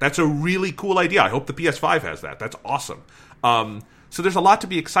do that. That's a really cool idea. I hope the PS5 has that. That's awesome. So there's a lot to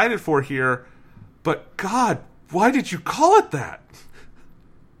be excited for here, but God, why did you call it that?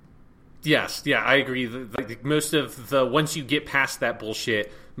 Yes, yeah, I agree. Most of once you get past that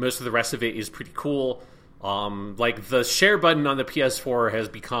bullshit, most of the rest of it is pretty cool. The share button on the PS4 has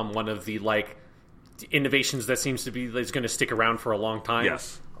become one of the innovations that seems to be that's going to stick around for a long time.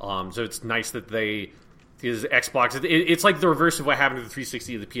 Yes. So it's nice that is Xbox. It's like the reverse of what happened to the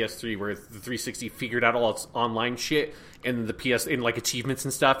 360 and the PS3, where the 360 figured out all its online shit and the PS in achievements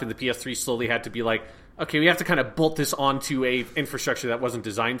and stuff, and the PS3 slowly had to be okay, we have to kind of bolt this onto a infrastructure that wasn't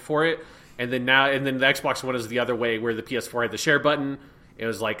designed for it. And then the Xbox One is the other way, where the PS4 had the share button. It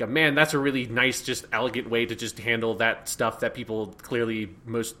was man, that's a really nice, just elegant way to just handle that stuff that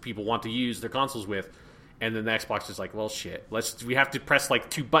most people want to use their consoles with. And then the Xbox is well, shit, we have to press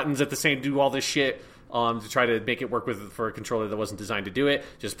 2 buttons at the same, do all this shit to try to make it work for a controller that wasn't designed to do it.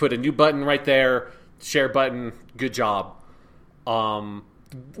 Just put a new button right there, share button, good job.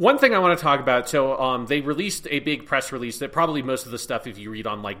 One thing I want to talk about, so they released a big press release that probably most of the stuff, if you read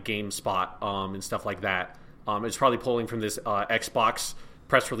on GameSpot and stuff like that, is probably pulling from this Xbox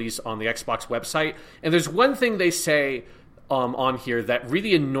press release on the Xbox website. And there's one thing they say on here that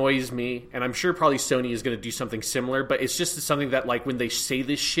really annoys me, and I'm sure probably Sony is going to do something similar, but it's just something that when they say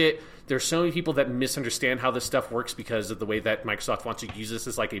this shit, there's so many people that misunderstand how this stuff works because of the way that Microsoft wants you to use this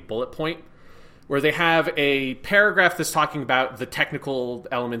as a bullet point, where they have a paragraph that's talking about the technical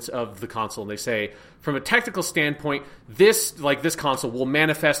elements of the console. And they say, from a technical standpoint, this console will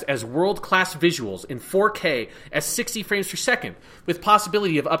manifest as world-class visuals in 4K at 60 frames per second, with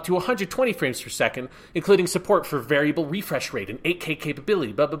possibility of up to 120 frames per second, including support for variable refresh rate and 8K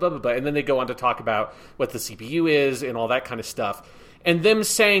capability, blah, blah, blah, blah, blah. And then they go on to talk about what the CPU is and all that kind of stuff. And them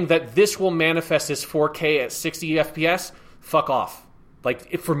saying that this will manifest as 4K at 60 FPS, fuck off.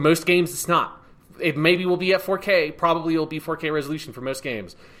 For most games, it's not. It maybe will be at 4K. Probably it'll be 4K resolution for most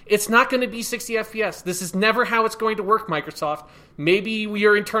games. It's not going to be 60 FPS. This is never how it's going to work, Microsoft. Maybe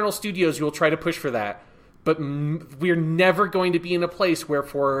your internal studios, you'll try to push for that. But we're never going to be in a place where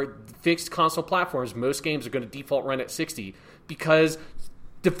for fixed console platforms, most games are going to default run at 60. Because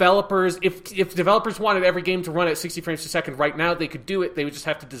developers, if developers wanted every game to run at 60 frames per second right now, they could do it. They would just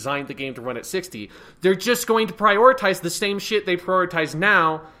have to design the game to run at 60. They're just going to prioritize the same shit they prioritize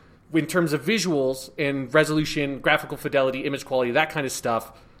now in terms of visuals and resolution, graphical fidelity, image quality, that kind of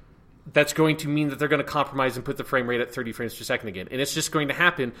stuff. That's going to mean that they're going to compromise and put the frame rate at 30 frames per second again. And it's just going to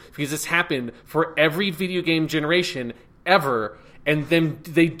happen because it's happened for every video game generation ever. And then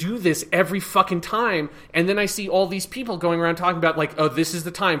they do this every fucking time. And then I see all these people going around talking about oh, this is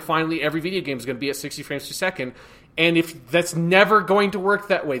the time. Finally, every video game is going to be at 60 frames per second. And if that's never going to work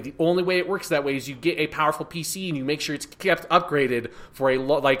that way, the only way it works that way is you get a powerful PC and you make sure it's kept upgraded for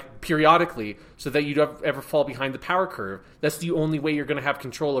periodically so that you don't ever fall behind the power curve. That's the only way you're going to have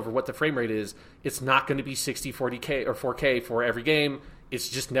control over what the frame rate is. It's not going to be 60, 40K or 4K for every game. It's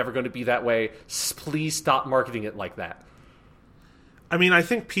just never going to be that way. Please stop marketing it like that. I mean, I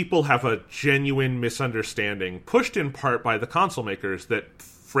think people have a genuine misunderstanding, pushed in part by the console makers, that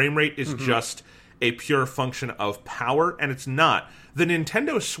frame rate is just a pure function of power, and it's not. The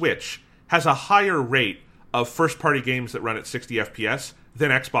Nintendo Switch has a higher rate of first-party games that run at 60 FPS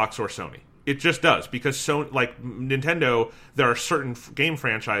than Xbox or Sony. It just does, because like Nintendo, there are certain game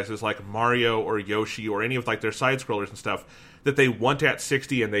franchises like Mario or Yoshi or any of like their side scrollers and stuff that they want at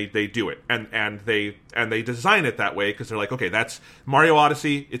 60, and they do it, and they design it that way because they're like, okay, that's Mario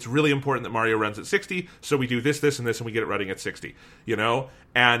Odyssey. It's really important that Mario runs at 60, so we do this, and this, and we get it running at 60. You know,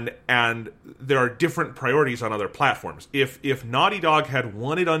 and there are different priorities on other platforms. If Naughty Dog had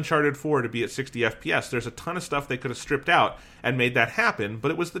wanted Uncharted 4 to be at 60 FPS, there's a ton of stuff they could have stripped out and made that happen,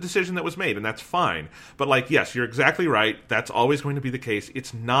 but it was the decision that was made, and that's fine. But like, yes, you're exactly right. That's always going to be the case.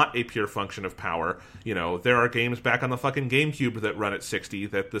 It's not a pure function of power. You know, there are games back on the fucking GameCube that run at 60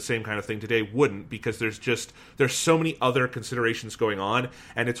 that the same kind of thing today wouldn't, because there's so many other considerations going on,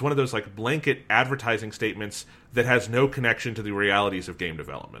 and it's one of those like blanket advertising statements that has no connection to the realities of game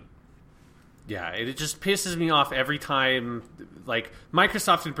development. Yeah, it just pisses me off every time. Like,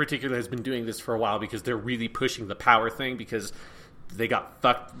 Microsoft in particular has been doing this for a while because they're really pushing the power thing, because they got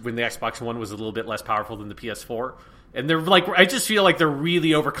fucked when the Xbox One was a little bit less powerful than the PS4. And they're like, I just feel like they're really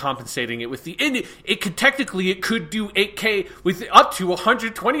overcompensating it with the. And it could do 8K with up to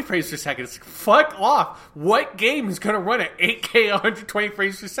 120 frames per second. It's like, fuck off. What game is going to run at 8K 120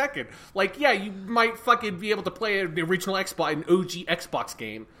 frames per second? Like, yeah, you might fucking be able to play the original Xbox, an OG Xbox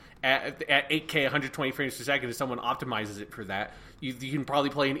game at 8K 120 frames per second if someone optimizes it for that. You can probably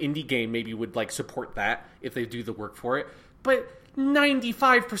play an indie game, maybe would like support that if they do the work for it. But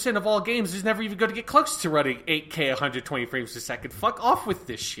 95% of all games is never even going to get close to running 8K 120 frames per second. Fuck off with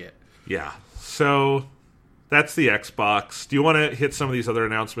this shit. Yeah. So that's the Xbox. Do you want to hit some of these other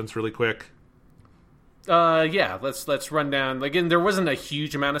announcements really quick? Yeah, let's run down. Again, there wasn't a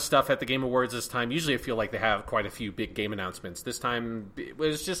huge amount of stuff at the Game Awards this time. Usually I feel like they have quite a few big game announcements. This time it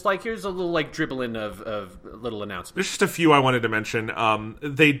was just like, here's a little like dribbling of little announcements. There's just a few I wanted to mention.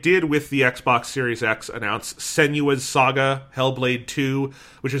 They did, with the Xbox Series X, announce Senua's Saga Hellblade 2,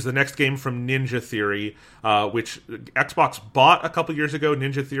 which is the next game from Ninja Theory, which Xbox bought a couple years ago.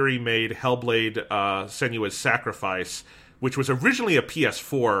 Ninja Theory made Hellblade Senua's Sacrifice, which was originally a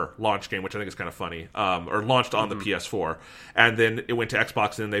PS4 launch game, which I think is kind of funny, or launched on the PS4. And then it went to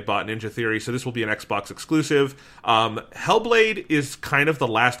Xbox, and then they bought Ninja Theory, so this will be an Xbox exclusive. Hellblade is kind of the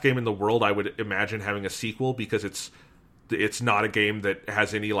last game in the world I would imagine having a sequel, because it's not a game that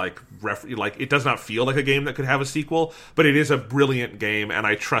has any, like, it does not feel like a game that could have a sequel, but it is a brilliant game, and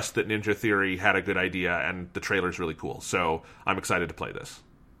I trust that Ninja Theory had a good idea, and the trailer's really cool, so I'm excited to play this.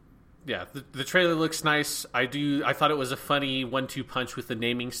 Yeah, the trailer looks nice. I thought it was a funny 1-2 punch with the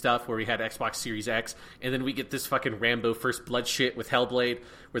naming stuff, where we had Xbox Series X, and then we get this fucking Rambo First Blood shit with Hellblade,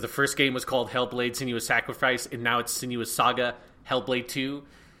 where the first game was called Hellblade Senua's Sacrifice, and now it's Senua's Saga Hellblade 2.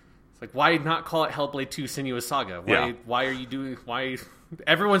 It's like, why not call it Hellblade 2 Senua's Saga? Why are you doing... Why...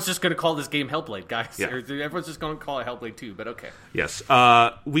 Everyone's just going to call this game Hellblade, guys. Yeah. Or everyone's just going to call it Hellblade 2, but okay. Yes.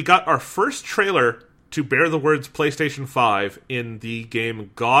 We got our first trailer to bear the words PlayStation 5 in the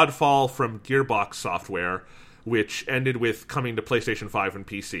game Godfall from Gearbox Software, which ended with coming to PlayStation 5 and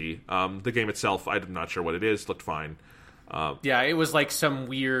PC. The game itself, I'm not sure what it is. Looked fine. Yeah, it was like some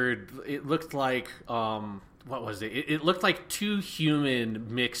weird... It looked like... what was it? It looked like Too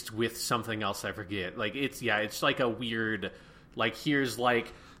Human mixed with something else, I forget. Like, it's like a weird... Like, here's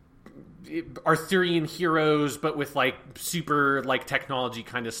like... Arthurian heroes, but with like super like technology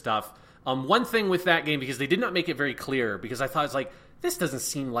kind of stuff. One thing with that game, because they did not make it very clear, because I thought it's like, this doesn't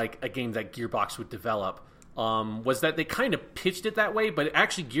seem like a game that Gearbox would develop, was that they kind of pitched it that way, but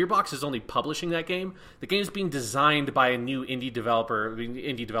actually Gearbox is only publishing that game. The game's being designed by a new indie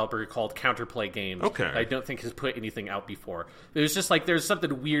developer called Counterplay Games. Okay. I don't think has put anything out before. It was just like, there's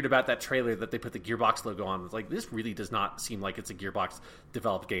something weird about that trailer that they put the Gearbox logo on. It's like, this really does not seem like it's a Gearbox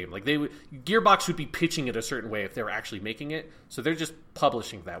developed game. Like, Gearbox would be pitching it a certain way if they were actually making it. So they're just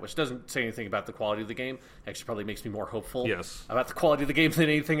publishing that, which doesn't say anything about the quality of the game. Actually probably makes me more hopeful about the quality of the game than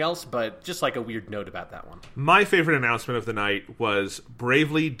anything else, but just like a weird note about that one. My favorite announcement of the night was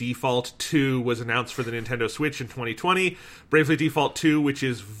Bravely Default 2 was announced for the Nintendo Switch in 2020. Bravely Default 2, which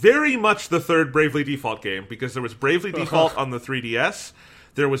is very much the third Bravely Default game, because there was Bravely Default on the 3DS.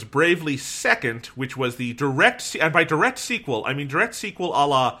 There was Bravely Second, which was the direct, and by direct sequel, I mean direct sequel a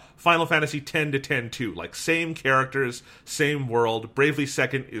la Final Fantasy X to X-2. Like, same characters, same world. Bravely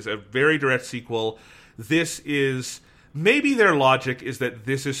Second is a very direct sequel. This is... Maybe their logic is that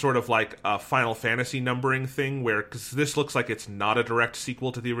this is sort of like a Final Fantasy numbering thing, where, because this looks like it's not a direct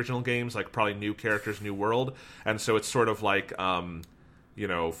sequel to the original games, like probably new characters, new world, and so it's sort of like,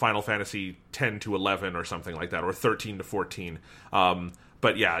 Final Fantasy 10 to 11 or something like that, or 13 to 14.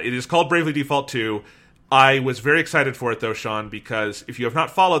 But yeah, it is called Bravely Default 2. I was very excited for it, though, Sean, because if you have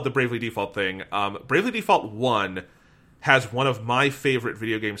not followed the Bravely Default thing, Bravely Default 1 has one of my favorite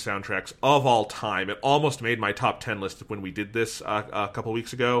video game soundtracks of all time. It almost made my top 10 list when we did this a couple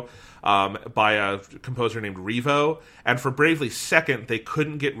weeks ago, by a composer named Revo. And for Bravely Second, they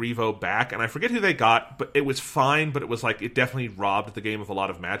couldn't get Revo back, and I forget who they got, but it was fine, but it was like, it definitely robbed the game of a lot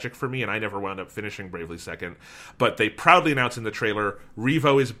of magic for me, and I never wound up finishing Bravely Second. But they proudly announced in the trailer,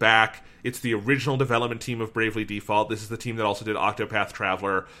 Revo is back. It's the original development team of Bravely Default. This is the team that also did Octopath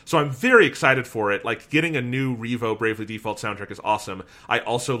Traveler. So I'm very excited for it. Like, getting a new Revo Bravely Default soundtrack is awesome. I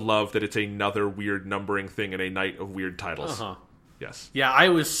also love that it's another weird numbering thing in a night of weird titles. Uh-huh. Yes. Yeah, I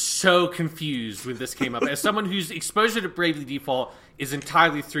was so confused when this came up. As someone whose exposure to Bravely Default is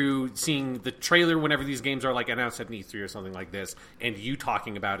entirely through seeing the trailer whenever these games are like announced at E3 or something like this, and you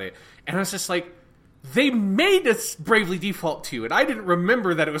talking about it, and I was just like, they made this Bravely Default 2, and I didn't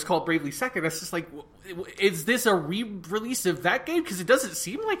remember that it was called Bravely Second. It's just like, is this a re-release of that game? Because it doesn't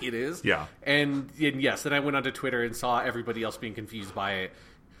seem like it is. Yeah. And yes, then I went onto Twitter and saw everybody else being confused by it.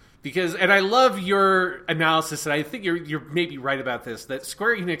 And I love your analysis, and I think you're maybe right about this, that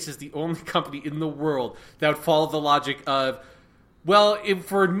Square Enix is the only company in the world that would follow the logic of, well,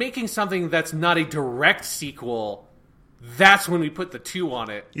 if we're making something that's not a direct sequel, that's when we put the 2 on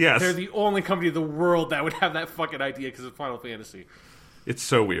it. Yes. They're the only company in the world that would have that fucking idea because of Final Fantasy. It's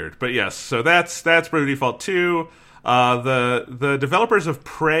so weird. But yes, so that's Bravely Default 2. The developers of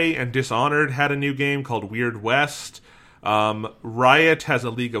Prey and Dishonored had a new game called Weird West. Riot has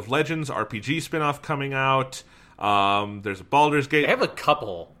a League of Legends RPG spin-off coming out. There's a Baldur's Gate. They have a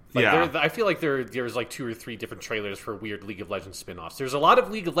couple. Yeah. I feel like there's like 2 or 3 different trailers for weird League of Legends spin-offs. There's a lot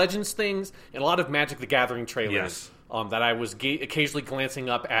of League of Legends things and a lot of Magic the Gathering trailers. Yes. That I was occasionally glancing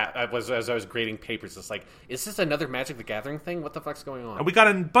up at as I was grading papers. It's like, is this another Magic the Gathering thing? What the fuck's going on? And we got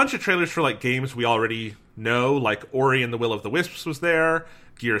a bunch of trailers for like games we already know, like Ori and the Will of the Wisps was there,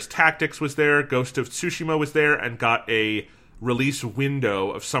 Gears Tactics was there, Ghost of Tsushima was there, and got a release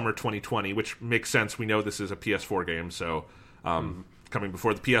window of summer 2020, which makes sense. We know this is a PS4 game, so coming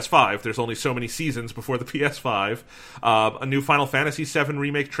before the PS5. There's only so many seasons before the PS5. A new Final Fantasy VII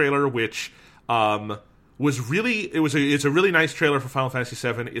Remake trailer, which it's a really nice trailer for Final Fantasy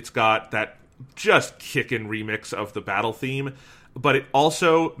VII. It's got that just kickin' remix of the battle theme, but it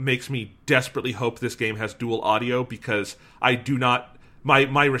also makes me desperately hope this game has dual audio, because I do not...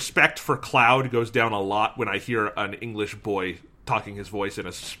 My respect for Cloud goes down a lot when I hear an English boy talking his voice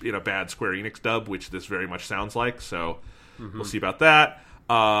in a bad Square Enix dub, which this very much sounds like, so we'll see about that.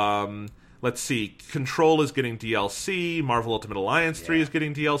 Let's see. Control is getting DLC. Marvel Ultimate Alliance 3 is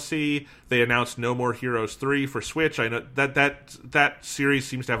getting DLC. They announced No More Heroes 3 for Switch. I know that series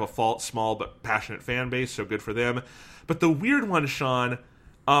seems to have a small but passionate fan base, so good for them. But the weird one, Sean,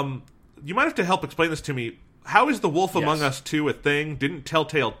 you might have to help explain this to me. How is the Wolf Among Us 2 a thing? Didn't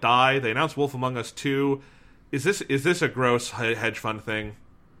Telltale die? They announced Wolf Among Us 2. Is this a gross hedge fund thing?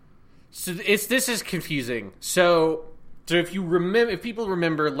 So this is confusing. So if people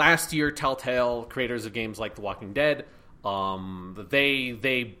remember last year, Telltale, creators of games like The Walking Dead,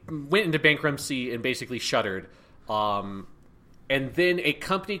 they went into bankruptcy and basically shuttered. And then a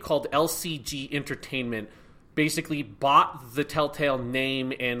company called LCG Entertainment basically bought the Telltale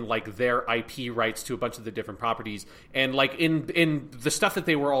name and like their IP rights to a bunch of the different properties, and like in the stuff that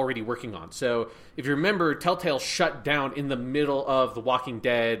they were already working on. So if you remember, Telltale shut down in the middle of The Walking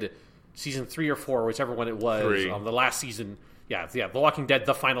Dead season 3 or 4, whichever one it was. 3. The last season, yeah, The Walking Dead,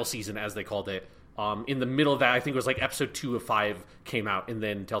 the final season, as they called it. In the middle of that, I think it was like episode 2 of 5 came out, and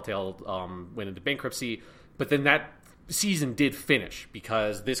then Telltale went into bankruptcy. But then that season did finish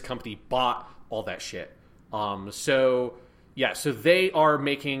because this company bought all that shit. So they are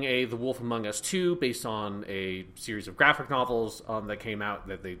making The Wolf Among Us 2 based on a series of graphic novels that came out.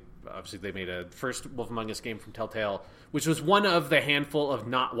 That they made a first Wolf Among Us game from Telltale, which was one of the handful of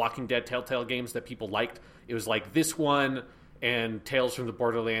not Walking Dead Telltale games that people liked. It was like this one and Tales from the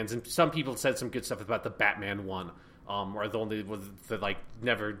Borderlands, and some people said some good stuff about the Batman one, or the only that like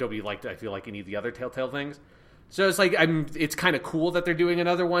nobody liked. I feel like any of the other Telltale things. So it's like it's kind of cool that they're doing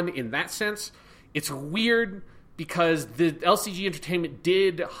another one in that sense. It's weird because the LCG Entertainment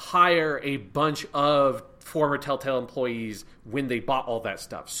did hire a bunch of former Telltale employees when they bought all that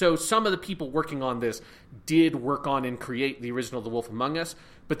stuff. So some of the people working on this did work on and create the original The Wolf Among Us,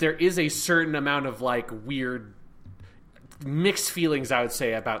 but there is a certain amount of like weird mixed feelings, I would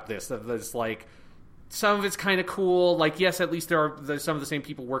say, about this. There's like some of it's kind of cool. Like, yes, at least there's some of the same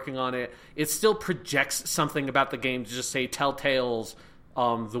people working on it. It still projects something about the game to just say Telltale's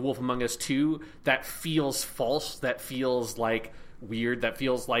The Wolf Among Us 2 that feels false, that feels like weird, that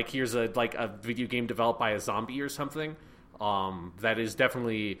feels like here's a video game developed by a zombie or something. That is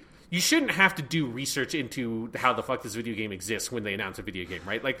definitely you shouldn't have to do research into how the fuck this video game exists when they announce a video game,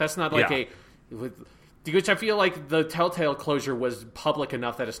 right? Like, that's not like which I feel like the Telltale closure was public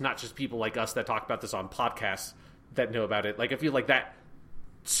enough that it's not just people like us that talk about this on podcasts that know about it. Like, I feel like that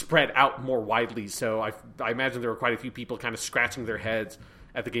spread out more widely, so I imagine there were quite a few people kind of scratching their heads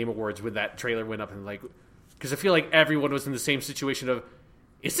at the Game Awards when that trailer went up, and like, because I feel like everyone was in the same situation of,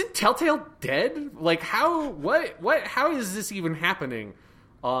 isn't Telltale dead? Like, how is this even happening?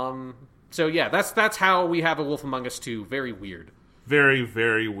 So yeah, that's how we have A Wolf Among Us 2. Very weird. Very,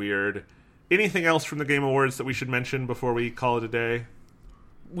 very weird. Anything else from the Game Awards that we should mention before we call it a day?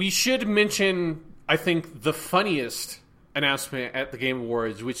 We should mention, I think, the funniest announcement at the Game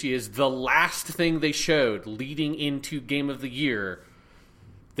Awards, which is the last thing they showed leading into Game of the Year.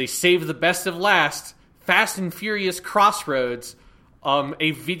 They saved the best of last, Fast and Furious Crossroads,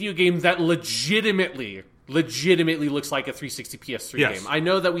 a video game that legitimately looks like a 360 PS3 game. I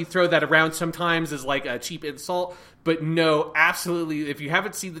know that we throw that around sometimes as like a cheap insult, but no, absolutely. If you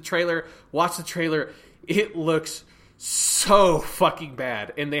haven't seen the trailer, watch the trailer. It looks so fucking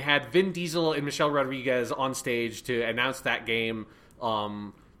bad. And they had Vin Diesel and Michelle Rodriguez on stage to announce that game.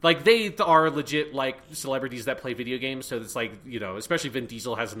 Like, they are legit, like, celebrities that play video games, so it's like, you know, especially Vin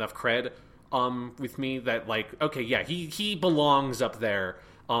Diesel has enough cred with me that, like, okay, yeah, he belongs up there.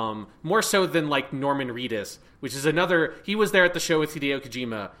 More so than, like, Norman Reedus, which is another... He was there at the show with Hideo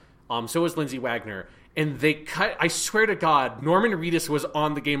Kojima. So was Lindsay Wagner. And they cut... I swear to God, Norman Reedus was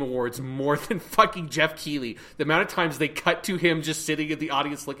on the Game Awards more than fucking Jeff Keighley. The amount of times they cut to him just sitting in the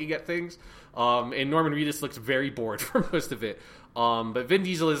audience looking at things. And Norman Reedus looked very bored for most of it. But Vin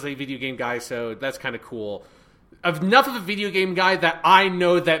Diesel is a video game guy, so that's kind of cool. Enough of a video game guy that I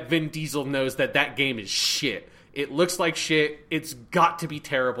know that Vin Diesel knows that that game is shit. It looks like shit. It's got to be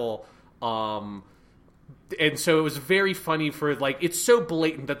terrible. And so it was very funny for, like, it's so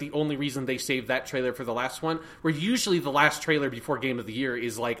blatant that the only reason they saved that trailer for the last one, where usually the last trailer before Game of the Year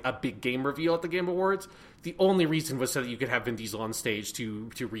is, like, a big game reveal at the Game Awards. The only reason was so that you could have Vin Diesel on stage to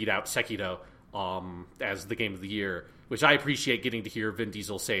read out Sekiro as the Game of the Year, which I appreciate getting to hear Vin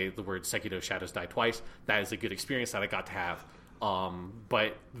Diesel say the word Sekiro Shadows Die Twice. That is a good experience that I got to have.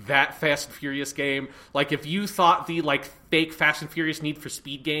 But that Fast and Furious game, like, if you thought the, like, fake Fast and Furious Need for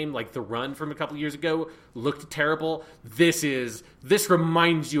Speed game, like The Run from a couple years ago, looked terrible, this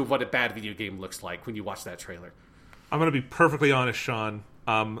reminds you of what a bad video game looks like when you watch that trailer. I'm going to be perfectly honest, Sean.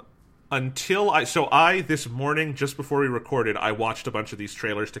 This morning, just before we recorded, I watched a bunch of these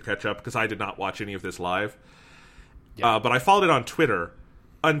trailers to catch up, because I did not watch any of this live. Yeah. But I followed it on Twitter.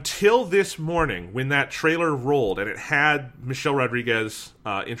 Until this morning, when that trailer rolled and it had Michelle Rodriguez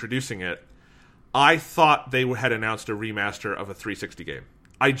introducing it, I thought they had announced a remaster of a 360 game.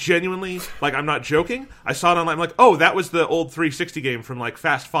 I genuinely, like, I'm not joking. I saw it online. I'm like, oh, that was the old 360 game from, like,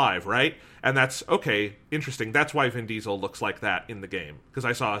 Fast 5, right? And that's, okay, interesting. That's why Vin Diesel looks like that in the game. Because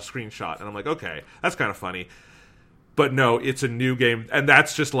I saw a screenshot, and I'm like, okay, that's kind of funny. But no, it's a new game. And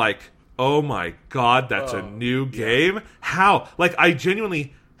that's just like... Oh my God, that's a new game? Yeah. How? Like, I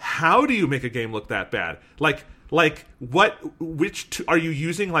genuinely, how do you make a game look that bad? Like what, are you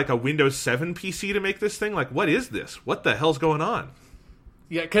using, like, a Windows 7 PC to make this thing? Like, what is this? What the hell's going on?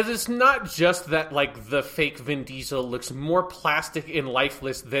 Yeah, because it's not just that, like, the fake Vin Diesel looks more plastic and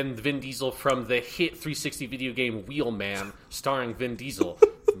lifeless than Vin Diesel from the hit 360 video game Wheelman, starring Vin Diesel.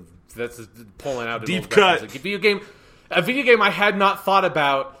 That's pulling out an deep old cut. Like, a video game I had not thought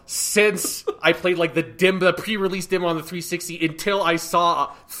about since I played, like, the pre-release demo on the 360 until I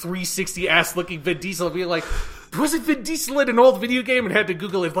saw 360-ass looking Vin Diesel and being like, was it Vin Diesel in an old video game? And had to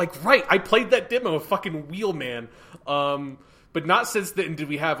Google it. Like, right, I played that demo of fucking Wheelman. But not since then did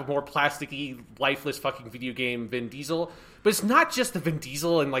we have a more plasticky, lifeless fucking video game Vin Diesel. But it's not just the Vin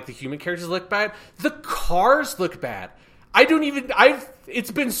Diesel and, like, the human characters look bad. The cars look bad.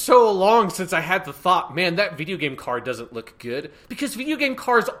 It's been so long since I had the thought, man, that video game car doesn't look good. Because video game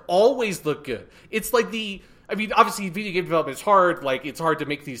cars always look good. It's like obviously video game development is hard, like, it's hard to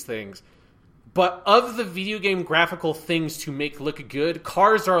make these things. But of the video game graphical things to make look good,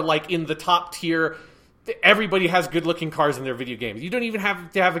 cars are, like, in the top tier. Everybody has good-looking cars in their video games. You don't even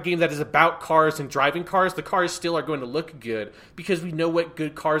have to have a game that is about cars and driving cars. The cars still are going to look good because we know what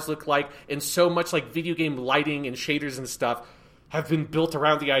good cars look like, and so much, like, video game lighting and shaders and stuff have been built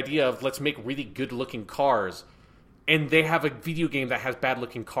around the idea of let's make really good-looking cars. And they have a video game that has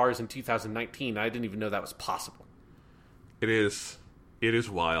bad-looking cars in 2019. I didn't even know that was possible. It is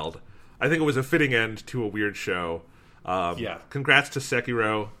wild. I think it was a fitting end to a weird show. Yeah. Congrats to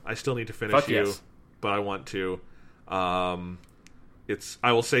Sekiro. I still need to finish Fuck you. Yes. But I want to. I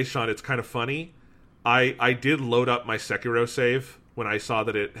will say, Sean, it's kind of funny. I did load up my Sekiro save when I saw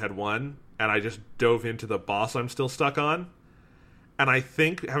that it had won, and I just dove into the boss I'm still stuck on. And I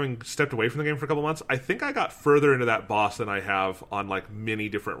think, having stepped away from the game for a couple months, I think I got further into that boss than I have on, like, many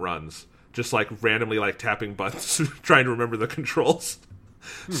different runs. Just, like, randomly, like, tapping buttons, trying to remember the controls.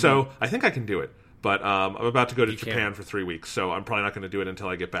 Mm-hmm. So, I think I can do it. But I'm about to go to Japan for 3 weeks, so I'm probably not going to do it until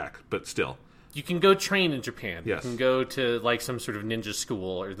I get back. But still. You can go train in Japan. Yes. You can go to, like, some sort of ninja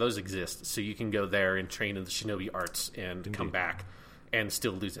school, or those exist. So you can go there and train in the shinobi arts and come back and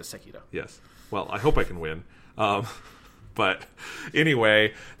still lose at Sekiro. Yes. Well, I hope I can win. But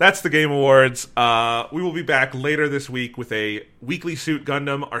anyway, that's the Game Awards. We will be back later this week with a Weekly Suit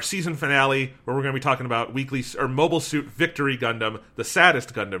Gundam, our season finale, where we're going to be talking about Mobile Suit Victory Gundam, the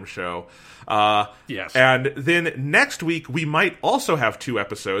saddest Gundam show. Yes. And then next week, we might also have 2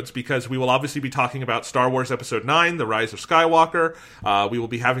 episodes, because we will obviously be talking about Star Wars Episode 9, The Rise of Skywalker. We will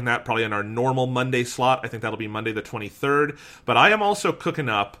be having that probably in our normal Monday slot. I think that'll be Monday the 23rd. But I am also cooking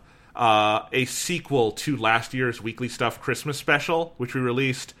up a sequel to last year's Weekly Stuff Christmas special, which we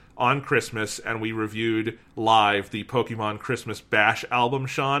released on Christmas, and we reviewed live the Pokemon Christmas Bash album,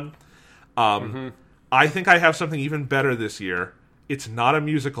 Sean. I think I have something even better this year. It's not a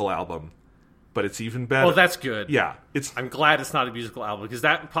musical album, but it's even better. Well, that's good. Yeah. I'm glad it's not a musical album, because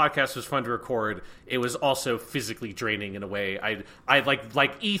that podcast was fun to record. It was also physically draining in a way. I like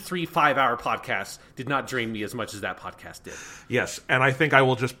E3 5-hour podcasts did not drain me as much as that podcast did. Yes, and I think I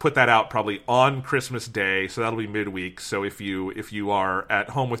will just put that out probably on Christmas Day, so that'll be midweek. So if you are at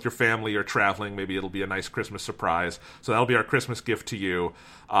home with your family or traveling, maybe it'll be a nice Christmas surprise. So that'll be our Christmas gift to you.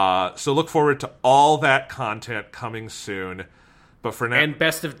 So look forward to all that content coming soon. But for now, and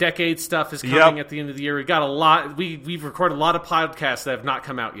best of decade stuff is coming at the end of the year. We've got a lot. We've recorded a lot of podcasts that have not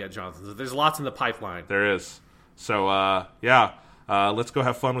come out yet, Jonathan. So there's lots in the pipeline. There is. So let's go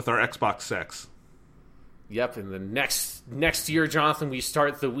have fun with our Xbox sex. Yep. And the next year, Jonathan, we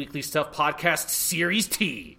start the Weekly Stuff Podcast Series T.